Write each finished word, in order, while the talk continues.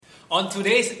On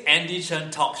today's Andy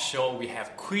Chen Talk Show, we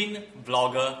have Queen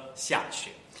vlogger Xia Xue.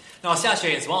 Now, Xia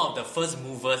Xue is one of the first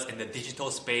movers in the digital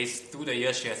space. Through the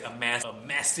years, she has amassed a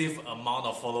massive amount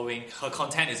of following. Her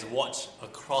content is watched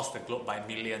across the globe by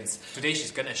millions. Today,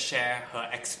 she's going to share her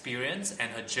experience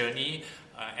and her journey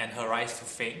and her rise to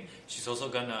fame. She's also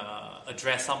going to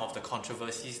address some of the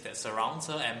controversies that surrounds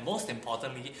her, and most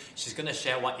importantly, she's going to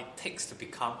share what it takes to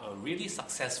become a really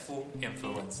successful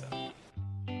influencer.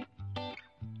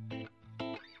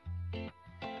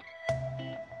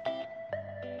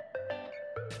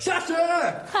 Xia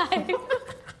Xue! Hi.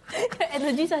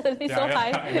 Energy suddenly so high.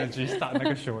 Energy start 那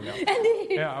个 show 了.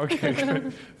 Andy! Yeah, okay,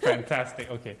 good. Fantastic.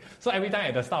 Okay. So every time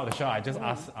at the start of the show, I just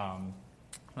ask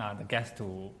the guests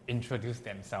to introduce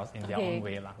themselves in their own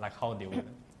way, like how they would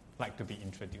like to be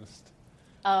introduced.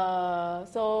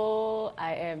 So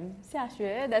I am Xia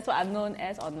Xue. That's what I'm known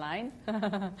as online.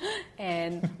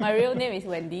 And my real name is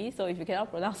Wendy. So if you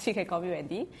cannot pronounce, you can call me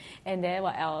Wendy. And then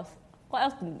what else? What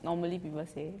else do normally people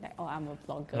say? Like, oh, I'm a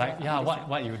vlogger. Like, yeah,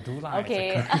 what you do like.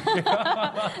 Okay.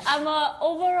 I'm an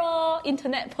overall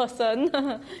internet person,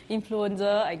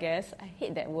 influencer, I guess. I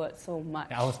hate that word so much.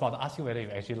 Yeah, I was about to ask you whether you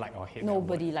actually like or hate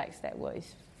Nobody likes that word.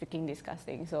 It's freaking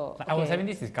disgusting. So I was having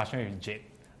this discussion with Jade.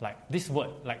 Like, this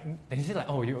word, like, they say like,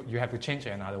 oh, you have to change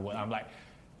to another word. I'm like,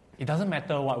 it doesn't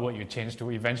matter what word you change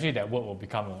to. Eventually that word will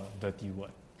become a dirty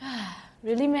word.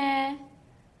 Really, meh?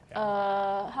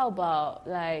 How about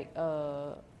like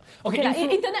like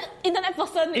internet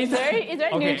person is very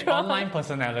neutral. Online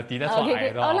personality. That's what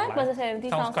I thought. Online personality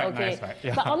sounds quite okay. nice, right?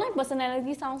 Yeah. But online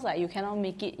personality sounds like you cannot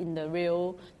make it in the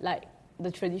real, like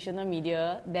the traditional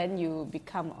media. Then you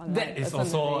become online. That is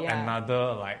also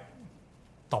another like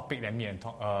topic that me and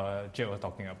Jay were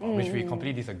talking about, which we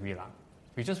completely disagree lah.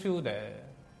 We just feel that.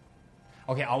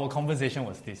 Okay, our conversation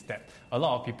was this, that a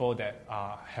lot of people that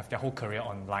have their whole career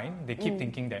online, they keep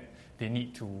thinking that they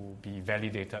need to be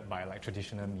validated by like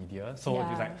traditional media. So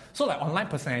it's like online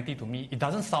personality to me, it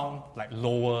doesn't sound like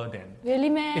lower than... Really,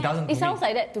 man? It doesn't. It sounds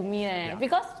like that to me,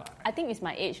 because I think it's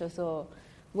my age also.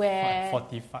 Where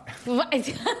 45.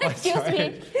 Excuse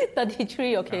me,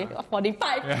 33, okay,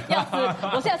 45.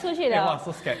 我现在出去了。Wow,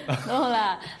 so scared. No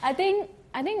lah. I think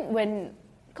when,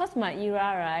 because my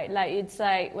era, right, like it's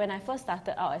like when I first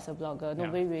started out as a blogger,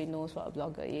 nobody really knows what a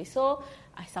blogger is. So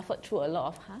I suffered through a lot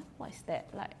of, what is that?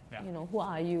 Like, you know, who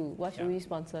are you? What should we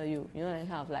sponsor you? You know, that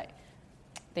kind of like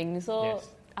thing. So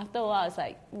after a while, it's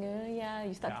like,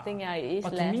 you start to think, it is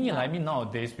but less. To me, like,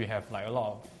 nowadays we have like a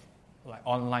lot of like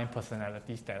online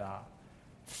personalities that are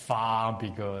far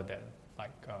bigger than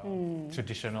like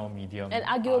traditional media. And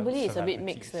arguably, it's a bit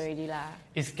mixed already lah.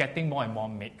 It's getting more and more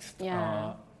mixed.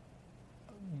 Yeah.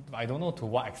 I don't know to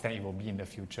what extent it will be in the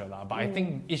future, but I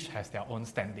think each has their own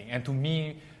standing. And to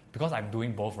me, because I'm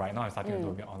doing both right now, I'm starting to do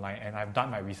a bit online, and I've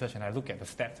done my research and I look at the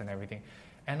stats and everything,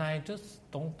 and I just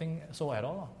don't think so at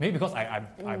all. Maybe because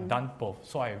I've done both.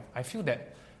 So I feel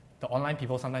that the online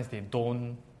people, sometimes they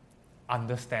don't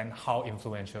understand how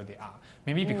influential they are.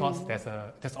 Maybe because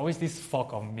there's always this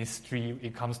fog of mystery when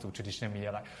it comes to traditional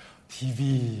media, like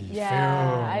TV, film.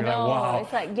 I know. Like, wow,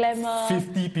 it's like glamour.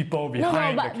 50 people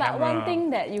behind the camera. But one thing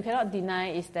that you cannot deny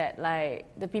is that like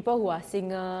the people who are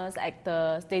singers,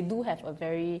 actors, they do have a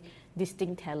very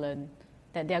distinct talent.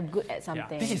 That they are good at something.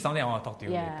 Yeah, this is something I want to talk to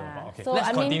you later about. Okay, so, let's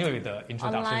continue with the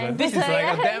introduction. Online, this is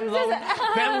like a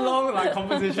damn long like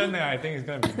conversation that I think is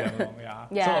going to be damn long.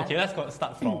 So okay, let's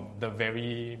start from the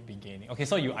very beginning. Okay,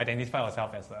 so you identify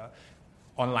yourself as a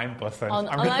online person.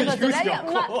 Online person.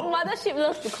 Mothership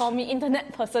loves to call me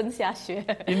internet person Xia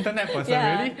Xue. Internet person,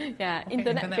 really? Yeah, okay,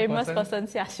 internet famous person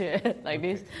Xia Xue, like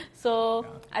this. So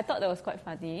I thought that was quite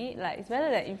funny. Like it's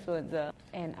better than influencer,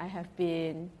 and I have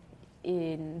been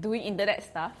in doing internet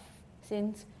stuff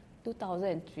since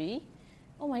 2003.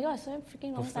 Oh my god, so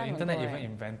freaking long time ago. Was the internet even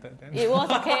invented then? It was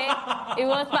okay. It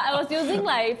was, but I was using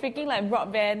like freaking like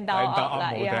broadband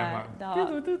dial-up,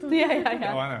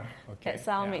 That one, okay. That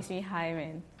sound makes me high,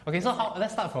 man. Okay, so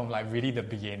let's start from like really the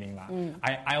beginning lah.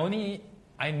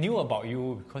 I knew about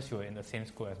you because you were in the same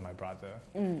school as my brother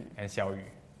and Xiao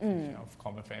Yu, of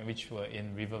common friend, which were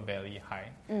in River Valley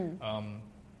High.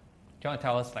 Do you want to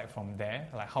tell us, like, from there,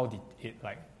 like, how did it,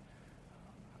 like,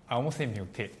 I almost say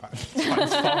mutate, but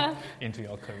transform into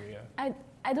your career?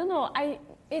 I don't know.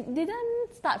 It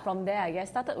didn't start from there, I guess.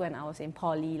 It started when I was in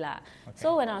poly lah. Okay.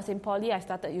 So when I was in poly, I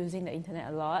started using the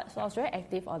internet a lot. So I was very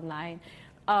active online.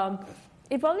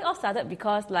 It probably all started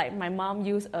because, like, my mom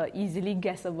used a easily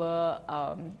guessable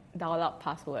dial-up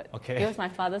password. Okay. It was my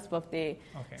father's birthday.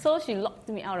 Okay. So she locked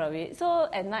me out of it. So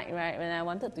at night, right, when I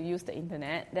wanted to use the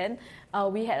internet, then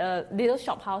we had a little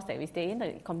shop house that we stayed in.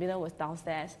 The computer was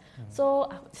downstairs. So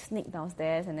I would sneak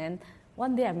downstairs, and then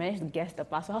one day I managed to guess the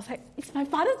password. I was like, it's my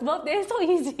father's birthday, it's so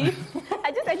easy.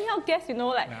 I just anyhow guess,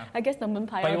 I guess the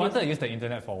Menpai. But you wanted to use the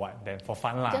internet for what then? For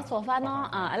fun lah? Just for fun,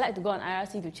 I like to go on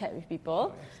IRC to chat with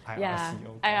people. IRC, yeah,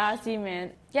 okay. IRC,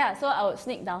 man. Yeah, so I would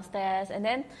sneak downstairs, and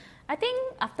then I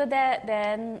think after that,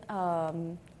 then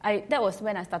that was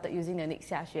when I started using the nick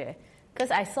Xiaxue,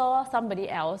 because I saw somebody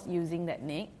else using that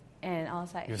nick. And I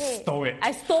was like, you hey. stole it.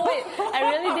 I stole it. I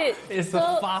really did. It's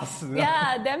a fast.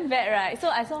 Yeah, damn bad, right? So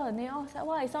I saw her name. I was like,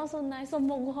 wow, it sounds so nice, so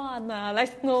Menghuan,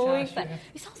 like snowing. Like,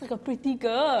 it sounds like a pretty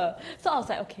girl. So I was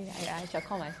like, okay, I shall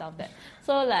call myself that.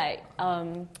 So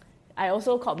I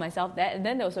also called myself that, and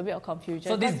then there was a bit of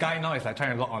confusion. So this guy now is like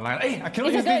trying to log online. Hey, I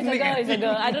cannot use this nick. It's a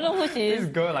girl. I don't know who she is. This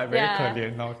girl very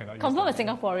Korean now cannot use. Confirm a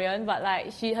Singaporean, but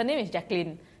her name is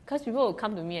Jacqueline. Because people would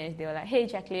come to me and they were like, hey,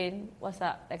 Jacqueline, what's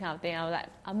up? That kind of thing. I was like,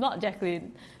 I'm not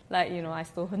Jacqueline. I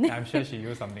stole her name. I'm sure she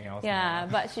used something else. Yeah,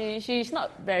 but she's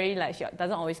not very, she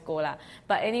doesn't always go lah.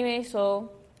 But anyway,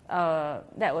 so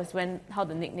that was how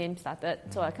the nickname started.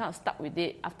 So I kind of stuck with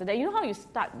it after that. You know how you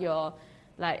start your,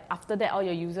 after that, all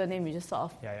your username, you just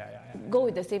sort of go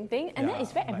with the same thing? And then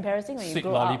it's very embarrassing when you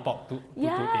grow up. Sweet lollipop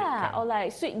 228.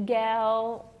 Or sweet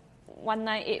gal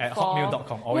 1984. At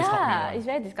hotmail.com, always Hotmail. Yeah, it's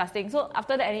very disgusting. So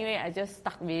after that, anyway, I just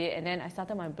stuck with it, and then I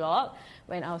started my blog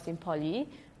when I was in poly.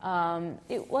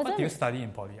 It wasn't. What do you study in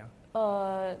poly?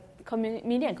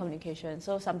 Media and communication,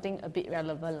 so something a bit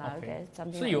relevant lah. Okay.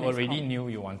 So you already knew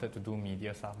you wanted to do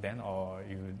media stuff then, or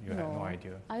you had no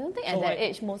idea? I don't think at that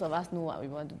age most of us know what we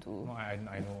want to do. No, I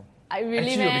know. I really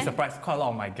Actually, you'll be surprised. Quite a lot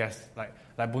of my guests, like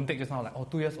Boon Teck just now,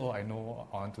 2 years old, I know what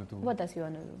I want to do. What does he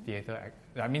want to do? Theatre.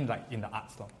 I mean, in the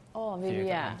arts. Oh, really?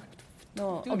 Yeah.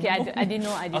 No, okay, I didn't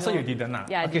know. So you didn't lah?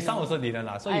 Yeah, okay, some also didn't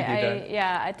lah. So you didn't.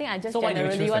 I think I just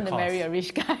generally want to marry a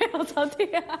rich guy or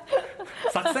something.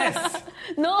 Success!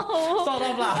 No! Sort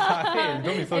of lah. Hey,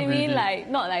 don't be so greedy. I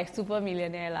mean, not like super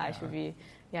millionaire lah, I should be.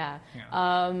 Yeah.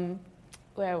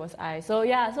 Where was I? So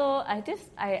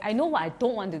I know what I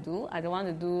don't want to do. I don't want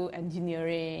to do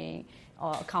engineering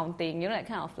or accounting, that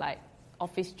kind of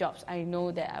office jobs. I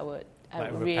know that I would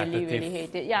really, really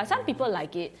hate it. Yeah, some people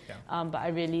like it, but I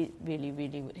really, really,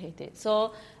 really would hate it.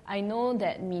 So I know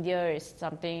that media is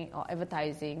something, or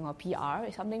advertising or PR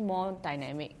is something more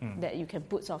dynamic that you can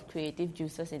put sort of creative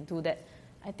juices into that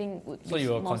I think would be more. So you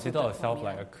will consider yourself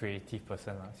like a creative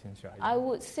person since you're. I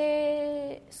would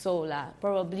say so lah.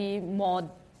 Probably more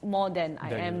than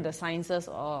I am the sciences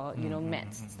or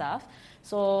maths stuff.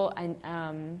 So and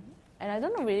I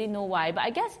don't really know why, but I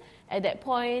guess at that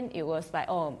point it was like,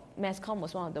 mass comm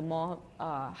was one of the more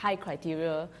high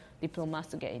criteria diplomas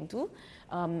to get into.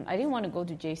 I didn't want to go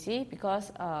to JC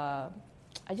because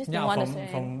I just didn't want to say.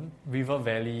 From River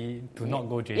Valley to not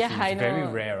go JC, it's very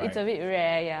rare, right? It's a bit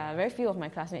rare, yeah. Very few of my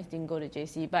classmates didn't go to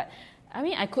JC, but I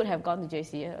mean, I could have gone to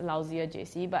JC, a lousier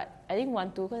JC, but I didn't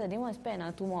want to because I didn't want to spend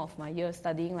another 2 more of my years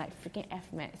studying freaking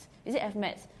F-Maths. Is it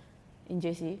F-Maths in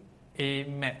JC?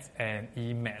 A-Maths and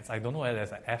E-Maths. I don't know whether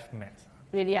there's an F-Maths.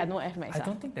 Really? I know F-Maths. I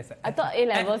don't think there's an F. I thought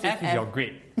A-levels F is your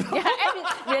grade. Yeah, F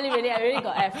is, really, I really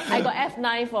got F. I got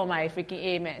F9 for my freaking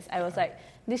A-Maths. I was like,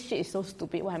 this shit is so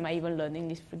stupid. Why am I even learning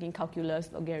this freaking calculus,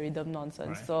 logarithm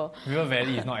nonsense? Right. So River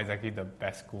Valley is not exactly the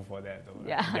best school for that, though.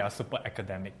 Yeah. They are super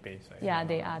academic based. Right? Yeah,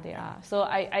 they are. So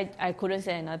I couldn't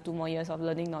say another 2 more years of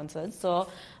learning nonsense. So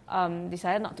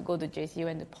decided not to go to JC,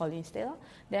 went to poly instead.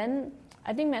 Then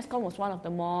I think mass comm was one of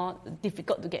the more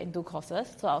difficult to get into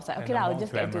courses. So I was like, okay, I'll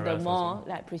just get into the more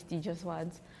prestigious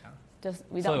ones. Yeah. Just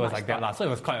without So it was much like that lah. So it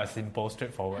was quite a simple,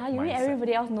 straightforward you mean mindset.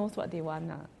 everybody else knows what they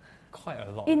want? Quite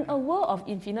a lot. In a world of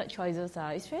infinite choices,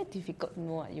 it's very difficult to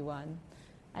know what you want.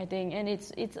 I think, and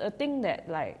it's a thing that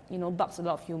bugs a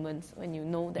lot of humans when you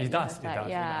know that it does.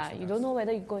 you don't know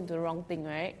whether you go into the wrong thing,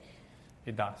 right?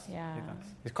 It does. Yeah. It does.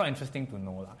 It's quite interesting to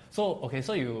know lah. So okay,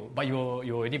 so you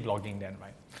already blogging then,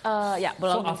 right? Yeah,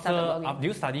 blogging. So after, do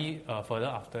you study further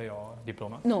after your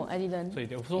diploma? No, I didn't. So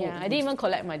I didn't even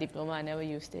collect my diploma. I never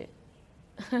used it.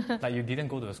 Like you didn't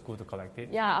go to the school to collect it?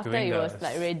 Yeah, after it was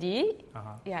ready.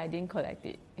 Yeah, I didn't collect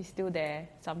it. It's still there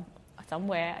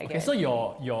somewhere, I guess. Okay, so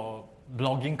your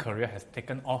blogging career has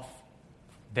taken off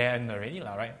then already,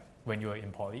 right? When you were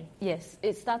in poly? Yes,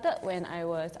 it started when I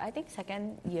was, I think,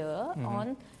 second year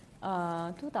on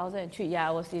 2003. Yeah,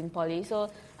 I was in poly.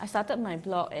 So I started my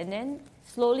blog, and then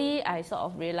slowly I sort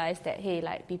of realized that, hey,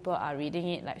 people are reading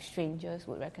it, strangers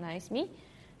would recognize me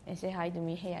and say hi to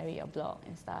me, hey, I read your blog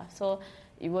and stuff. So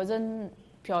it wasn't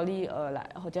purely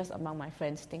just among my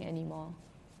friends thing anymore.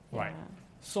 Right. Yeah.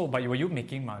 So, but were you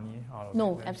making money out of it?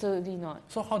 No, then? absolutely not.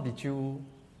 So what did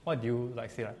you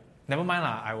say like, never mind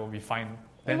lah, I will be fine.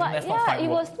 Then But let's not fight it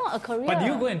work. was not a career. But did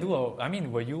you go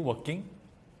and were you working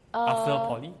after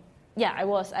poly? Yeah, I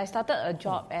was. I started a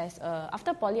job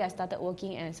after poly. I started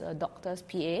working as a doctor's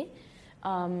PA.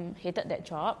 Hated that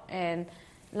job, and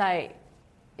like,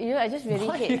 I just really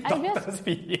hate. I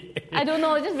don't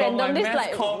know, just random. This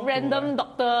like random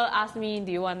doctor asked me,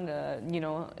 "Do you want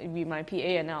be my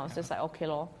PA?" And I was just like, "Okay,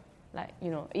 lor." Like,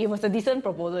 it was a decent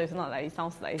proposal. It's not like it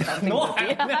sounds like something. No,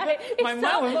 dirty. my mind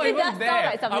was not even there.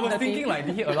 Like I was dirty. thinking like,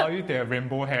 did he allow you to have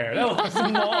rainbow hair? That was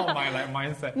more of my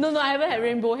mindset. No, I haven't had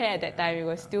rainbow hair at that time. It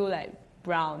was still like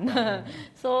brown.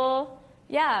 So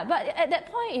yeah, but at that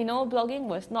point, blogging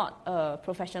was not a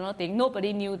professional thing.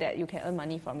 Nobody knew that you can earn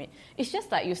money from it. It's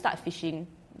just like you start fishing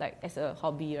like as a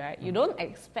hobby, right? You don't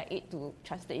expect it to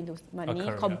translate into money,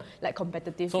 like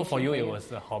competitive. So for you, it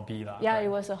was a hobby, lah. Yeah, it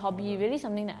was a hobby. Really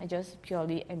something that I just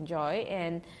purely enjoy,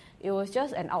 and it was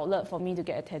just an outlet for me to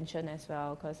get attention as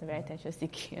well, because I'm very attention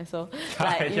seeking. So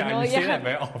like you say that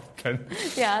very often.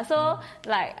 Yeah, so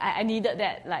like I needed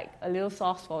that, like a little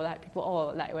source for like people.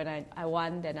 Oh, like when I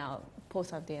won, then I'll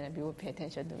post something and people pay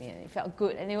attention to me, and it felt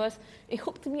good, and it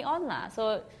hooked me on lah.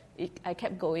 So I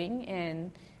kept going,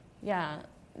 and yeah.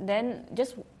 Then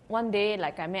just one day,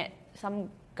 like I met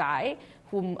some guy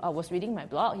whom was reading my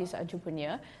blog. He's an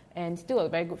entrepreneur and still a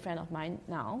very good friend of mine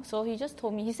now. So he just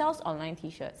told me, he sells online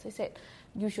t-shirts. He said,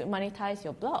 you should monetize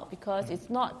your blog because it's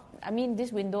not,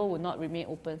 this window will not remain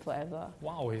open forever.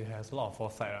 Wow, he has a lot of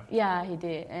foresight. Yeah, he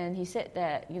did. And he said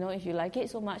that, if you like it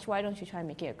so much, why don't you try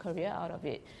making a career out of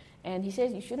it? And he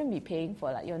says you shouldn't be paying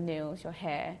for like your nails, your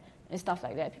hair and stuff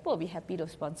like that. People will be happy to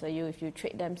sponsor you if you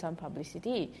trade them some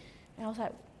publicity. And I was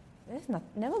like, that's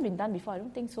never been done before. I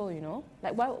don't think so,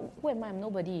 Like, who am I? I'm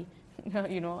nobody.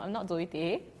 I'm not Zoe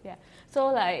Tay. Yeah. So,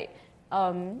 like,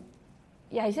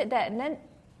 he said that. And then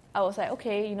I was like,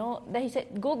 okay, Then he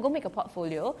said, go make a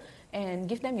portfolio and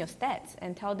give them your stats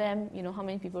and tell them, how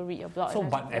many people read your blog. So,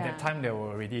 but at that time, there were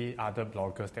already other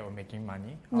bloggers that were making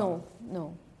money? No.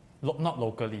 Not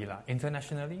locally,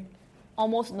 internationally?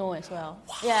 Almost no as well.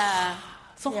 Wow. Yeah.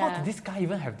 So how did this guy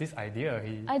even have this idea?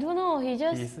 I don't know. He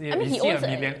just. He owns a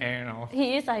millionaire now.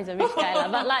 He is. He's a rich guy, lah.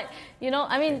 But like, he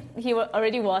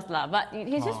already was, lah. But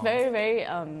he's just very,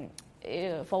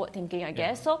 very forward thinking, I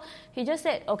guess. So he just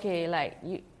said, okay, like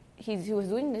he was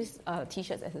doing this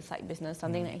t-shirts as a side business,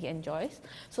 something that he enjoys.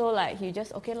 So like he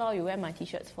just, okay, lor, you wear my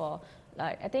t-shirts for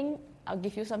like, I think I'll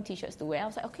give you some t-shirts to wear. I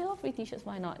was like, okay, lor, free t-shirts,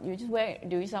 why not? You just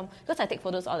do some, because I take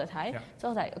photos all the time. Yeah. So I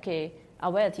was like, okay,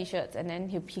 I'll wear the t-shirts, and then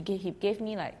he gave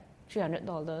me like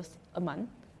 $300 a month,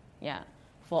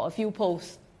 for a few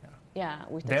posts,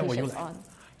 with the t-shirts on.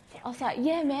 I was like,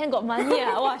 yeah, man, got money,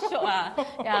 wow, shock,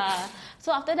 yeah.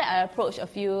 So after that, I approached a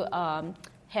few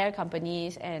hair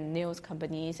companies and nails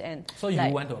companies, and so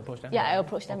you went to approach them? Yeah, I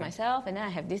approached them myself, and then I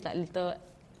have this like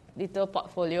little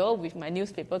portfolio with my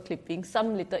newspaper clippings,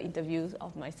 some little interviews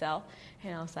of myself,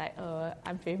 and I was like,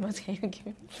 I'm famous, can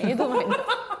you do my nails?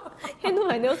 Can you do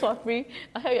my nails for free?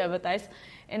 I'll help you advertise.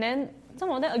 And then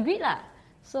some of them agreed lah.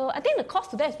 So I think the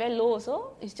cost to that is very low,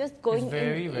 so it's just going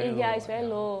very low. Yeah, it's very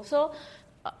low. So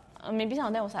maybe some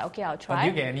of them was like, okay, I'll try. But did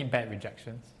you get any bad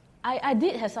rejections? I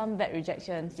did have some bad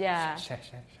rejections, yeah. Share.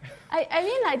 I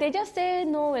mean, like, they just say,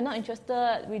 no, we're not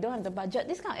interested, we don't have the budget,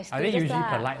 this kind of excuses. Are they usually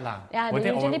polite lah? Yeah,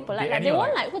 they're usually polite. Like, they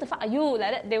won't like, who the fuck are you?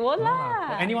 Like that, they won't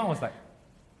lah. Anyone was like,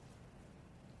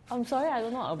 I'm sorry, I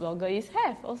don't know what a blogger is.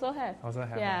 Also have.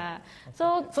 Yeah. Okay.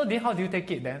 So how do you take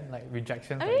it then? Like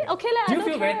rejections? I mean, okay lah. Do you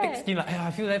feel very thick skin? Like,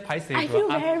 I feel very paiseh. I feel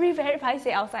very, very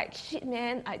paiseh. I was like, shit,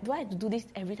 man. Do I have to do this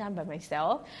every time by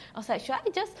myself? I was like, should I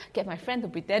just get my friend to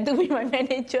pretend to be my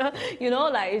manager?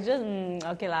 Like it's just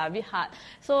okay lah, a bit hard.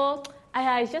 So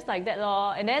it's just like that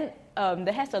lor. And then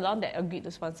the hair salon that agreed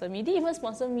to sponsor me, they even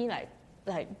sponsor me like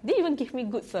they even give me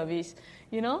good service,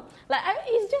 Like,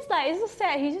 it's just like, it's so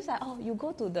sad. He's just like, oh, you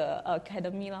go to the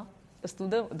academy now. The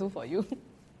student will do for you.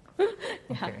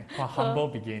 Okay. Well, humble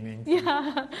beginnings.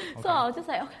 Yeah. Okay. So I was just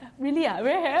like, okay, really?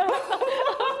 Very happy.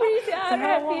 Very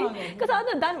happy. Because I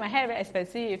wanted to dye my hair very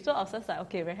expensive. So I was just like,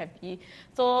 okay, very happy.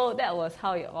 So that was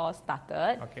how it all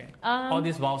started. Okay. All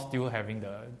this while still having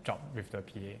the job with the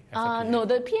PA? No,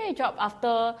 the PA job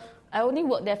after... I only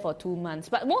worked there for 2 months,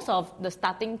 but most of the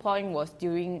starting point was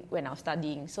when I was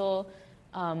studying. So,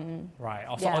 right.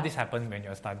 Also, all this happened when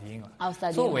you're studying. I was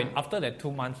studying. So, after that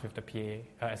 2 months with the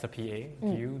PA, as a PA,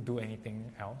 do you do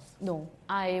anything else? No,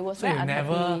 I was. So you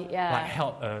never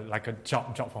held a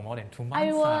job for more than 2 months.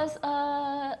 I was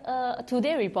a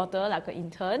Today reporter, like an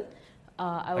intern.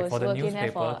 I was working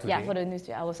there for the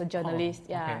newspaper. I was a journalist.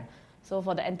 Okay. So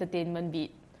for the entertainment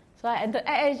beat. So I entered.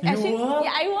 You Actually, were?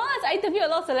 yeah, I was. I interviewed a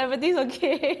lot of celebrities.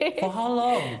 Okay. For how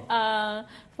long?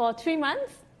 For 3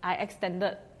 months, I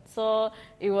extended. So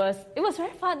it was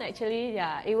very fun actually.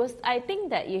 Yeah, it was. I think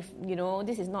that if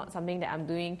this is not something that I'm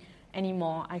doing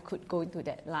anymore, I could go into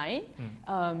that line.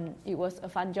 It was a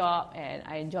fun job and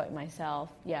I enjoyed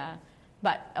myself. Yeah.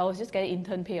 But I was just getting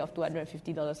intern pay of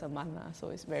 $250 a month, so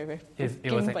it's very, very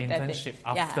It was an pathetic. internship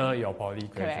after your poly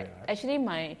graduate, Correct. right?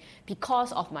 Actually,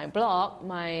 because of my blog,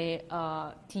 my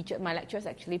my lecturers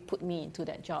actually put me into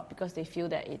that job because they feel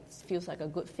that it feels like a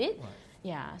good fit. Right.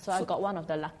 Yeah, so I got one of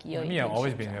the luckier. Me, I've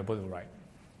always internships, been able to write.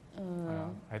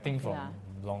 I think from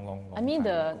yeah. long I mean,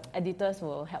 time. the editors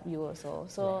will help you also,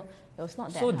 so it was not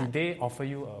that So hard. did they offer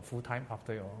you a full time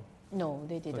after your? No,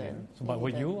 they didn't. So, but were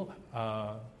you?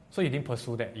 So you didn't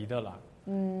pursue that either, lah.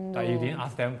 Like you didn't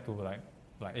ask them to like,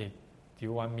 hey, do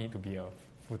you want me to be a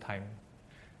full time?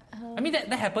 I mean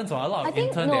that happens to a lot of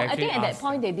interns. I think at that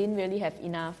point they didn't really have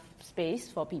enough space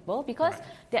for people because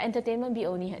their entertainment beat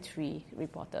only had 3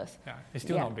 reporters. Yeah, it's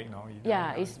still not big now either.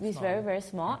 Yeah, it's very, very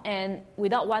small. And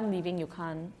without one leaving,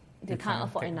 they can't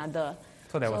afford another.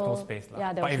 So there was no space.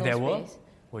 Yeah, there but was if no there space.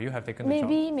 Would you have taken the job?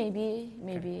 Maybe.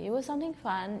 Okay. It was something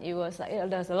fun. It was like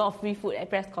there's a lot of free food at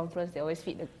press conference. They always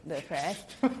feed the press,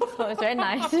 so it's very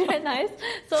nice. Very nice.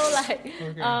 So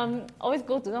always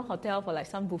go to some hotel for like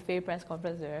some buffet press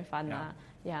conference. Very fun.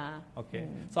 Yeah. Okay.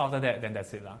 So after that, then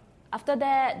that's it, lah. After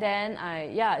that, then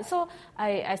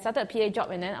I started a PA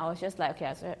job and then I was just like, okay,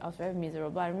 I was very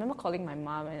miserable. I remember calling my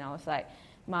mom and I was like,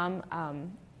 Mom,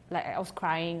 like I was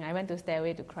crying. I went to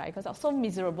Stairway to cry because I was so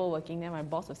miserable working there. My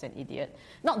boss was an idiot.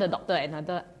 Not the doctor,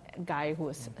 another guy who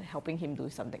was helping him do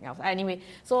something else. Anyway,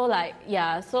 so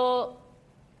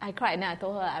I cried and then I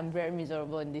told her I'm very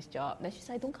miserable in this job. Then she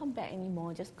said, don't come back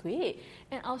anymore, just quit.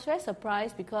 And I was very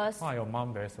surprised because... Wow, your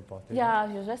mom very supportive. Yeah,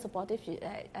 she was very supportive.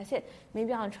 I said,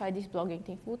 maybe I'll try this blogging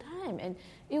thing full time. And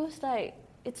it was like,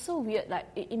 it's so weird. Like,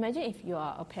 imagine if you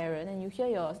are a parent and you hear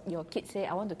your kid say,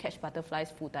 I want to catch butterflies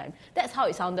full time. That's how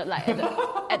it sounded like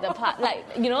at the part. Like,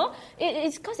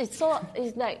 it's because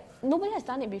it's like, nobody has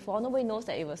done it before. Nobody knows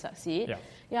that it will succeed.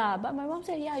 Yeah, but my mom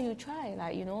said, yeah, you try.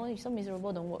 Like, you're so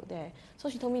miserable, don't work there. So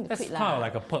she told me to quit. That's kind of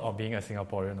like a perk of being a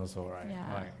Singaporean also, right?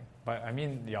 Yeah. But I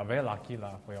mean, you're very lucky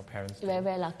for your parents. Very,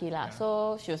 very lucky Yeah.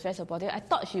 So she was very supportive. I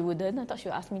thought she wouldn't. I thought she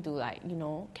would ask me to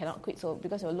cannot quit. So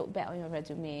because it will look bad on your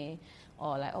resume,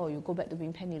 or like, oh, you go back to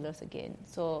being penniless again.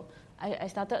 So I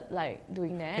started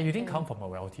doing that. Hey, you didn't come from a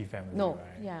wealthy family, no,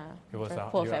 right? Yeah. It was a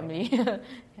poor family. Yeah.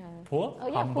 Poor? Oh,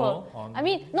 yeah, Humble? poor. I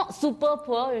mean, not super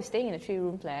poor. We were staying in a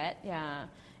 3-room flat. Yeah.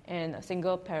 And a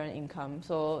single parent income.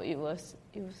 So it was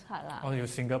hard lah. Oh, you're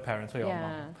single parent, so your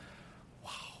mom.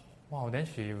 Wow, then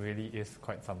she really is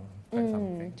quite something.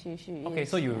 She okay, is,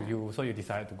 so you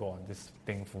decided to go on this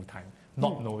thing full time,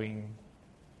 not knowing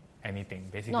anything,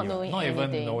 basically. Not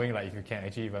even knowing like if you can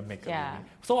actually even make a living.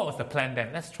 So what was the plan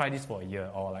then? Let's try this for a year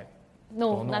or like.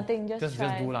 No, nothing. Just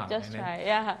try. Do lah. Just try.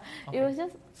 Yeah. Okay. It was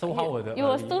just. So how were the? You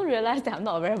will still realize that I'm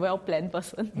not a very well planned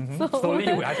person. Mm-hmm. So slowly,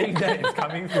 I think that is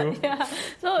coming through. Yeah.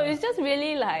 So it's just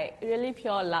really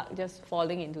pure luck, just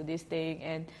falling into this thing,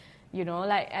 and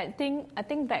I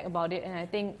think back about it, and I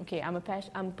think, okay, I'm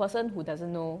a person who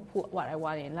doesn't know what I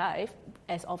want in life,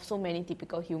 as of so many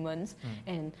typical humans,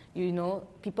 and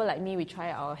people like me, we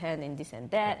try our hand in this and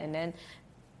that, and then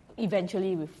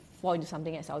eventually we fall into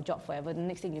something as our job forever. The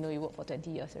next thing you know, you work for 20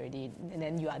 years already, and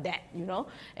then you are that,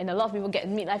 And a lot of people get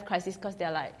midlife crisis because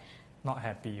they're like, not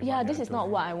happy. Yeah, this is not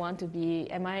what I want to be.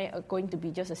 Am I going to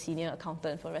be just a senior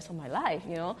accountant for the rest of my life,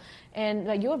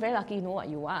 And you're very lucky you know what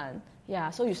you want.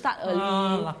 Yeah, so you start early.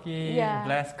 Lucky,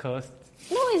 blessed, cursed.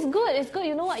 No, it's good. It's good.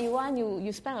 You know what you want.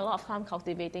 You spend a lot of time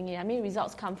cultivating it. I mean,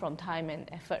 results come from time and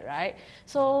effort, right?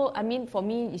 So, I mean, for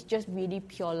me, it's just really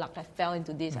pure luck. I fell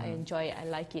into this. I enjoy it. I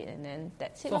like it, and then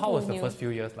that's it. So, how was the first few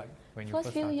years like when you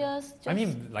first started? Years. I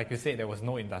mean, like you said, there was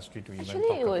no industry to even talk about.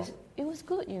 Actually, it was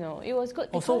good. It was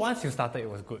good. So once you started, it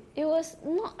was good. It was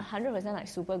not 100% like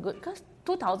super good because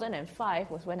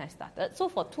 2005 was when I started. So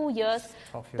for 2 years,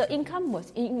 the income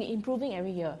was improving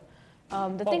every year.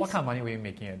 What kind of money were you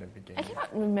making at the beginning? I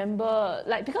cannot remember,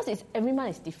 because every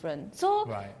month is different. So,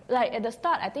 at the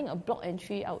start, I think a blog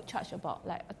entry I would charge about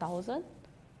 1,000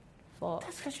 for.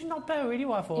 That's actually not bad already,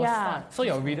 for a start. So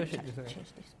your readership is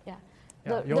change this. Yeah.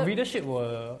 Your readership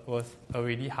was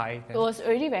already high then? It was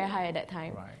already very high at that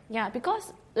time. Right. Yeah,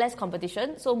 because less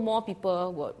competition, so more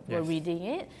people were reading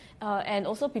it. And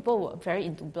also people were very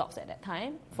into blogs at that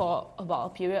time for about a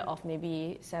period of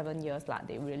maybe 7 years.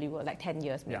 They really were, 10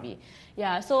 years maybe.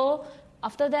 Yeah, so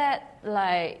after that,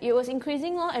 it was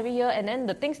increasing every year. And then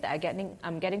the things that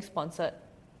I'm getting sponsored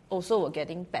also were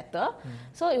getting better.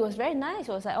 So it was very nice.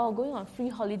 It was like, oh, going on free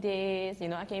holidays, you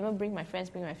know, I can even bring my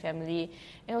friends, bring my family.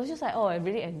 And it was just like, oh, I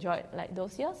really enjoyed like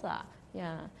those years lah.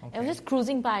 Yeah. Okay. And I was just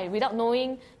cruising by without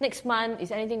knowing next month,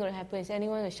 is anything going to happen? Is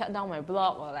anyone going to shut down my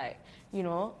blog or like, you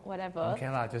know, whatever. Okay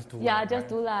lah, just do. Yeah, right? just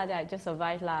do lah. Then I just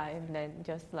survive lah, and then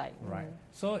just like. Right.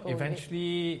 So go with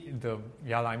eventually,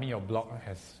 I mean, your blog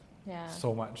has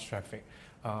so much traffic.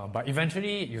 But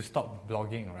eventually, you stopped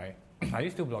blogging, right? Are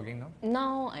you still blogging now?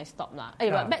 Now I stopped lah.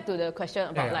 But back to the question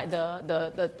about like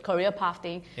the career path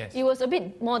thing. Yes. It was a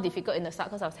bit more difficult in the start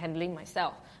because I was handling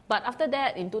myself. But after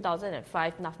that, in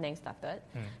 2005, Nafneng started.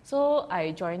 So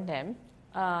I joined them.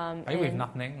 Are you with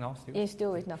Nafneng now still? It's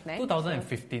still with Nafneng.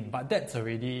 2015, but that's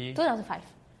already... 2005.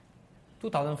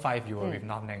 2005 you were with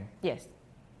Nafneng. Yes.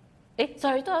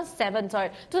 2007,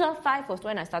 2005 was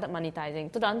when I started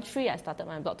monetizing. 2003 I started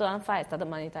my blog. 2005 I started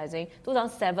monetizing.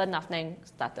 2007 Nafneng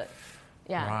started.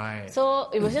 Yeah. Right. So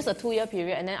it was just a 2-year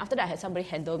period, and then after that I had somebody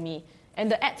handle me.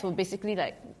 And the ads were basically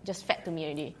like just fed to me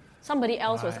already. Somebody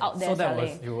else was out there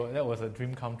selling. That was a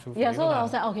dream come true for you. you. So I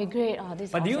was like, okay, great. This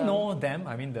but awesome. do you know them?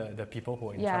 I mean, the people who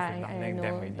are in charge of Nafneng,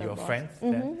 them with your friends?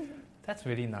 That's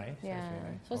really nice. Yeah. That's really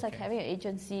nice. So it's like having an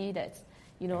agency that's,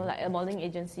 you know, like a modeling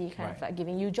agency kind of like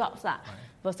giving you jobs lah,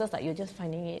 versus like you're just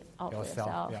finding it out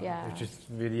yourself. Yeah. Which is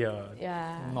really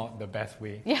not the best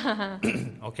way. Yeah.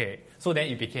 Okay. So then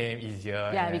it became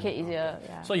easier. Yeah, it became easier.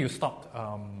 Yeah. So you stopped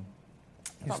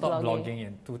blogging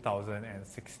in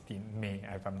 2016 May,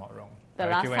 if I'm not wrong. The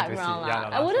last time round.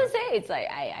 I wouldn't say it's like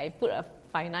I put a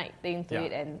finite thing to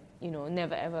it and, you know,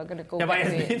 never ever gonna go back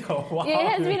to it. But it's been a while. Yeah, it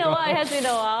has been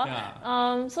a while.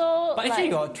 Yeah. But actually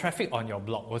your traffic on your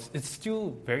blog it's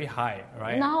still very high,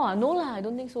 right? Now, no lah, I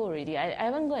don't think so already. I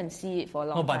haven't gone and see it for a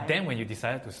long time. No, but then when you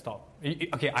decided to stop,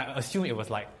 okay, I assume it was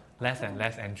like less and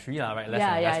less entry, right? Less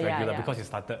and less regular because you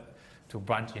started to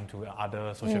branch into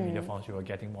other social media forms, you were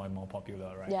getting more and more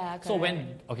popular, right? Yeah,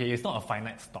 correct. So it's not a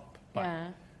finite stop, but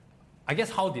I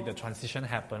guess how did the transition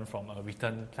happen from a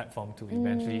written platform to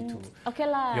eventually to... Okay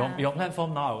lah. Your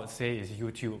platform now, I would say, is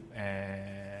YouTube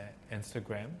and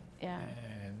Instagram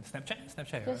and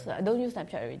Snapchat. Just I don't use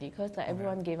Snapchat already because like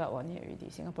everyone gave up on it already.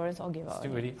 Singaporeans all gave up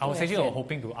Still on really? it. I was actually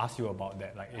hoping to ask you about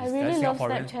that. Like, I really love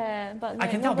Snapchat, but I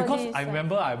can tell because I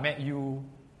remember I met you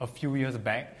a few years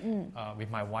back with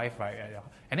my wife, right?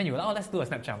 And then you were like, oh, let's do a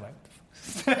Snapchat. I'm like,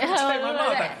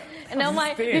 and then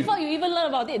before you even learn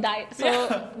about it, died. So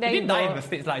it didn't die in the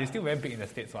States. Like, it's still very big in the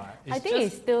States. Right? I think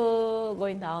it's still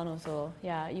going down also.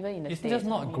 Yeah, even in the States. It's just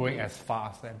not growing as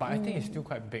fast. But I think it's still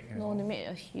quite big. No, they made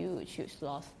a huge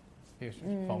loss.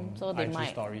 From so they IG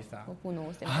might, stories. Who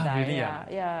knows? They might die. Really?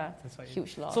 Yeah.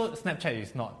 Huge loss. So Snapchat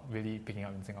is not really picking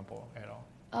up in Singapore at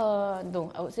all?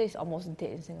 No, I would say it's almost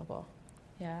dead in Singapore.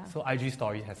 Yeah. So IG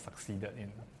story has succeeded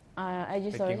in...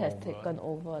 IG story has taken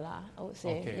over lah, I would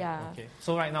say. Okay.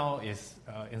 So right now is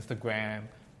Instagram,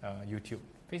 YouTube,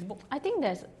 Facebook? I think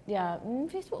there's,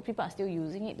 Facebook people are still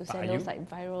using it to send those like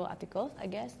viral articles, I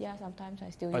guess. Yeah, sometimes I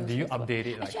still use it. But do you update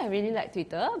it? Actually, I really like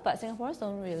Twitter, but Singaporeans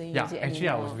don't really use it anymore. Actually,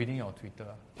 I was reading your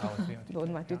Twitter.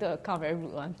 Don't, my Twitter account very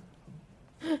rude one.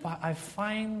 But I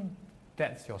find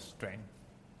that's your strength.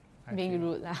 Being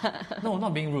rude lah. No,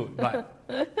 not being rude,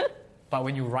 but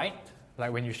when you write,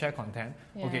 like when you share content,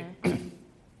 okay,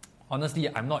 honestly,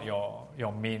 I'm not your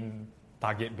main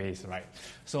target base, right?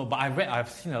 So, but I've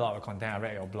seen a lot of content, I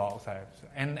read your blogs,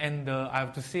 and I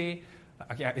have to say,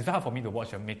 okay, it's hard for me to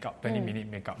watch a 20-minute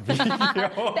makeup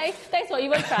video. Thanks for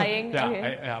even trying.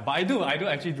 But I do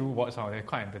actually watch some of it,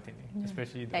 quite entertaining,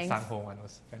 especially the Sanho one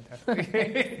was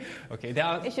fantastic. Okay,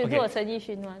 you should do a Chen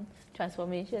Yixun one,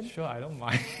 transformation. Sure, I don't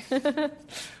mind.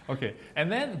 Okay, and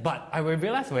then, but I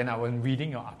realized when I was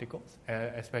reading your articles,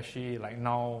 especially like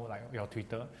now, like your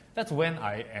Twitter, that's when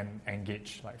I am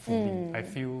engaged, like fully.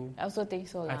 I also think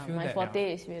so. My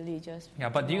forte is really just... Yeah,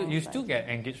 but you still get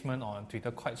engagement on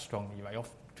Twitter quite strongly, right? Your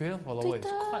Twitter follower is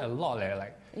quite a lot,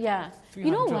 like... Yeah.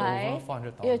 You know why? Over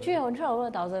 400,000. Yeah, 300 over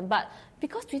 1,000. But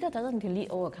because Twitter doesn't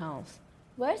delete old accounts,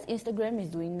 whereas Instagram is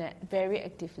doing that very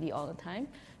actively all the time.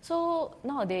 So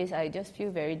nowadays, I just feel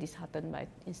very disheartened by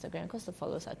Instagram because the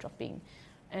followers are dropping.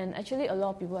 And actually, a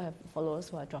lot of people have followers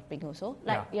who are dropping also.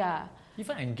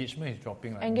 Even engagement is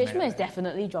dropping. Engagement is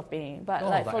definitely dropping. But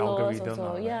followers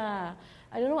also,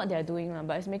 I don't know what they're doing,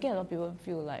 but it's making a lot of people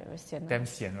feel like very sian. Damn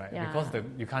sian, right? Yeah. Because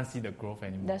you can't see the growth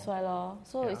anymore. That's why lor.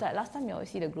 So it's like last time you always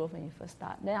see the growth when you first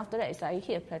start. Then after that, it's like you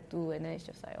hit a plateau and then it's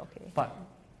just like, okay. But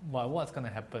what's going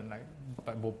to happen? Like,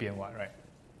 bo pian what, right?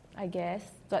 I guess.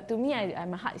 But to me,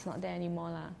 my heart is not there anymore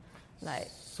lah.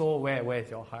 So where is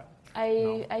your heart?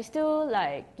 I still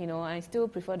I still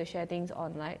prefer to share things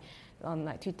on like on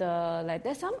like Twitter. Like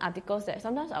there's some articles that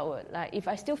sometimes I would like, if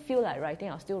I still feel like writing,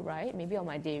 I'll still write. Maybe on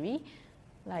my Dairy,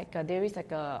 like Dairy is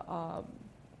like a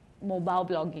mobile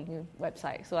blogging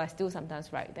website, so I still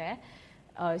sometimes write there.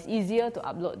 It's easier to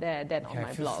upload there than on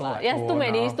my blog. So like, yes, too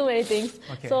many things.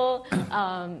 Okay. So,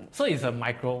 so it's a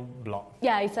micro blog.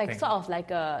 Yeah, it's like thing. sort of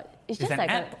like a. It's just an like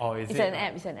app or is it's it? an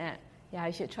app. It's an app. Yeah,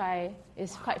 you should try.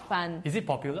 It's quite fun. Is it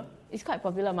popular? It's quite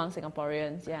popular among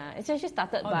Singaporeans. Yeah, it's actually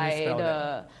started How do you spell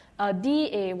by the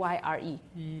Dayre.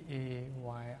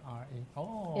 Dayre.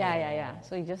 Oh. Yeah.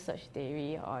 So you just search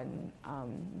Dairy on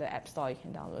the App Store. You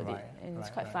can download it, and it's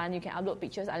quite fun. You can upload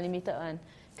pictures, unlimited one.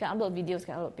 You can upload videos,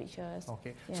 can upload pictures.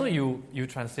 Okay. Yeah. So you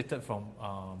transited from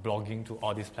blogging to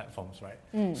all these platforms, right?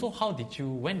 So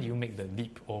when do you make the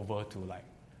leap over to like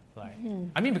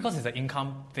I mean, because it's an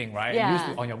income thing, right? Yeah. You used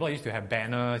to, on your blog, you used to have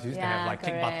banners, you used to have like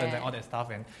click buttons and correct. all that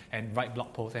stuff, and write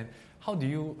blog posts. And how do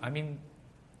you? I mean,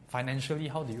 financially,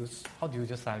 how do you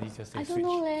just suddenly just say I switch? don't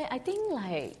know, leh. I think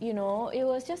like, it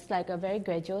was just like a very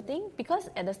gradual thing, because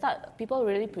at the start people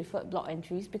really preferred blog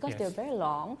entries because they're very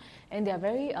long and they're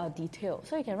very detailed,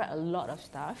 so you can write a lot of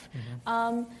stuff.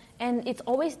 And it's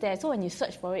always there, so when you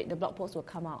search for it, the blog post will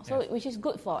come out, so which is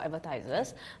good for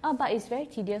advertisers, but it's very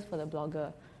tedious for the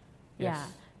blogger. Yes. Yeah.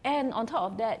 And on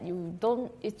top of that,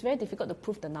 it's very difficult to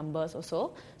prove the numbers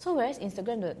also. So whereas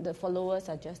Instagram, the followers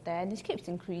are just there and it keeps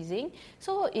increasing.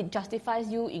 So it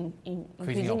justifies you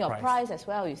increasing your price as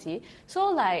well, you see.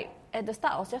 So like at the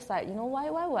start, I was just like, why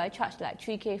would I charge like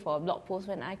 3K for a blog post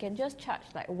when I can just charge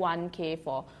like 1K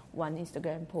for one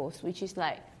Instagram post, which is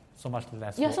like, so much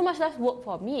less yeah, work. so much less work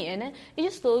for me. And then it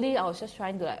just slowly, I was just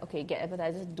trying to like, get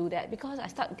advertisers to do that, because I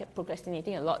started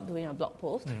procrastinating a lot doing a blog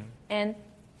post. And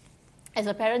as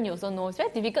a parent, you also know it's very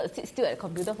difficult to sit still at a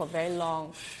computer for very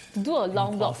long. To do a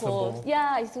long blog post,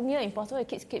 yeah, it's near impossible. The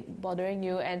kids keep bothering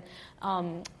you, and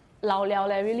老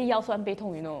了 really 腰酸背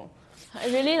痛, I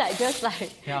really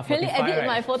really edit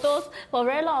my photos for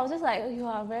very long. I was just like, you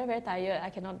are very, very tired. I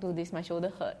cannot do this. My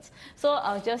shoulder hurts. So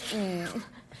I was just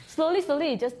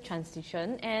slowly it just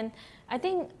transitioned, and I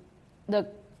think the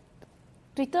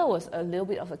Twitter was a little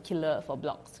bit of a killer for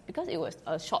blogs because it was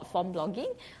a short form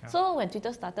blogging. Yeah. So when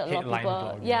Twitter started, a lot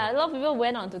of people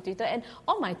went onto Twitter, and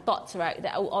all my thoughts, right,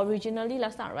 that I would originally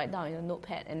last time I write down in a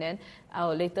notepad, and then I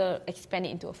will later expand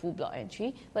it into a full blog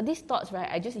entry. But these thoughts, right,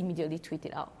 I just immediately tweet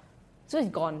it out. So it's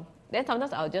gone. Then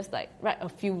sometimes I'll just like write a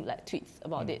few like tweets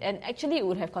about it, and actually it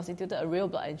would have constituted a real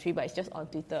blog entry, but it's just on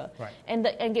Twitter. Right. And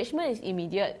the engagement is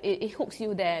immediate. It hooks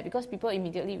you there because people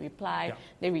immediately reply,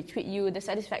 they retweet you, the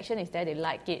satisfaction is there, they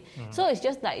like it. So it's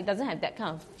just like it doesn't have that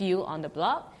kind of feel on the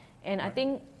blog, and I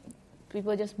think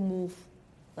people just move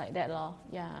like that, lor.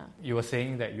 Yeah. You were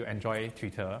saying that you enjoy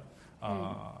Twitter,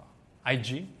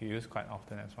 IG you use quite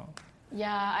often as well.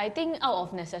 Yeah, I think out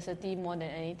of necessity more than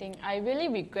anything. I really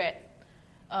regret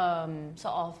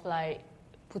sort of like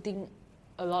putting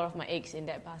a lot of my eggs in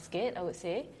that basket, I would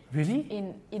say. Really?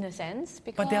 In a sense,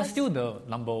 because but they are still the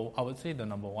number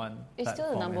one. It's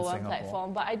still the number one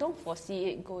platform, but I don't foresee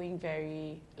it going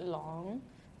very long.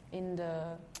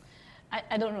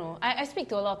 I don't know. I speak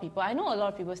to a lot of people. I know a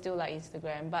lot of people still like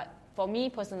Instagram, but for me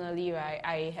personally, right,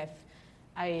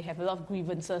 I have a lot of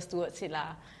grievances towards it,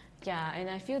 lah. Yeah, and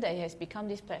I feel that it has become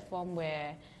this platform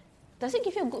where, does it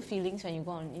give you good feelings when you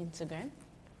go on Instagram?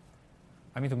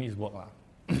 I mean, to me, it's work, lah.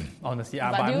 Honestly,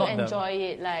 but do you enjoy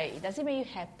it? Like, does it make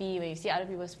you happy when you see other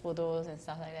people's photos and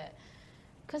stuff like that?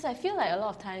 Because I feel like a lot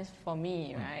of times for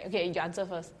me, right? Okay, you answer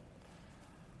first.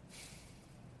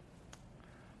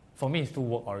 For me, it's too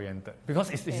work-oriented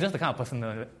because it's just the kind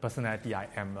of personality I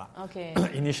am, lah. Okay.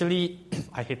 Initially,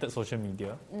 I hated social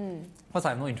media because I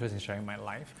have no interest in sharing my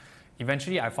life.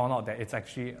 Eventually, I found out that it's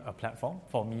actually a platform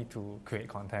for me to create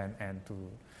content and to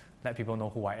let people know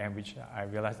who I am, which I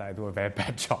realized that I do a very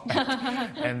bad job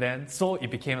at. And then, so it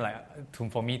became like,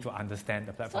 for me to understand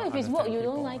the platform. So if it's work, you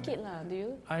don't like it, lah, do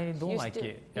you? I don't like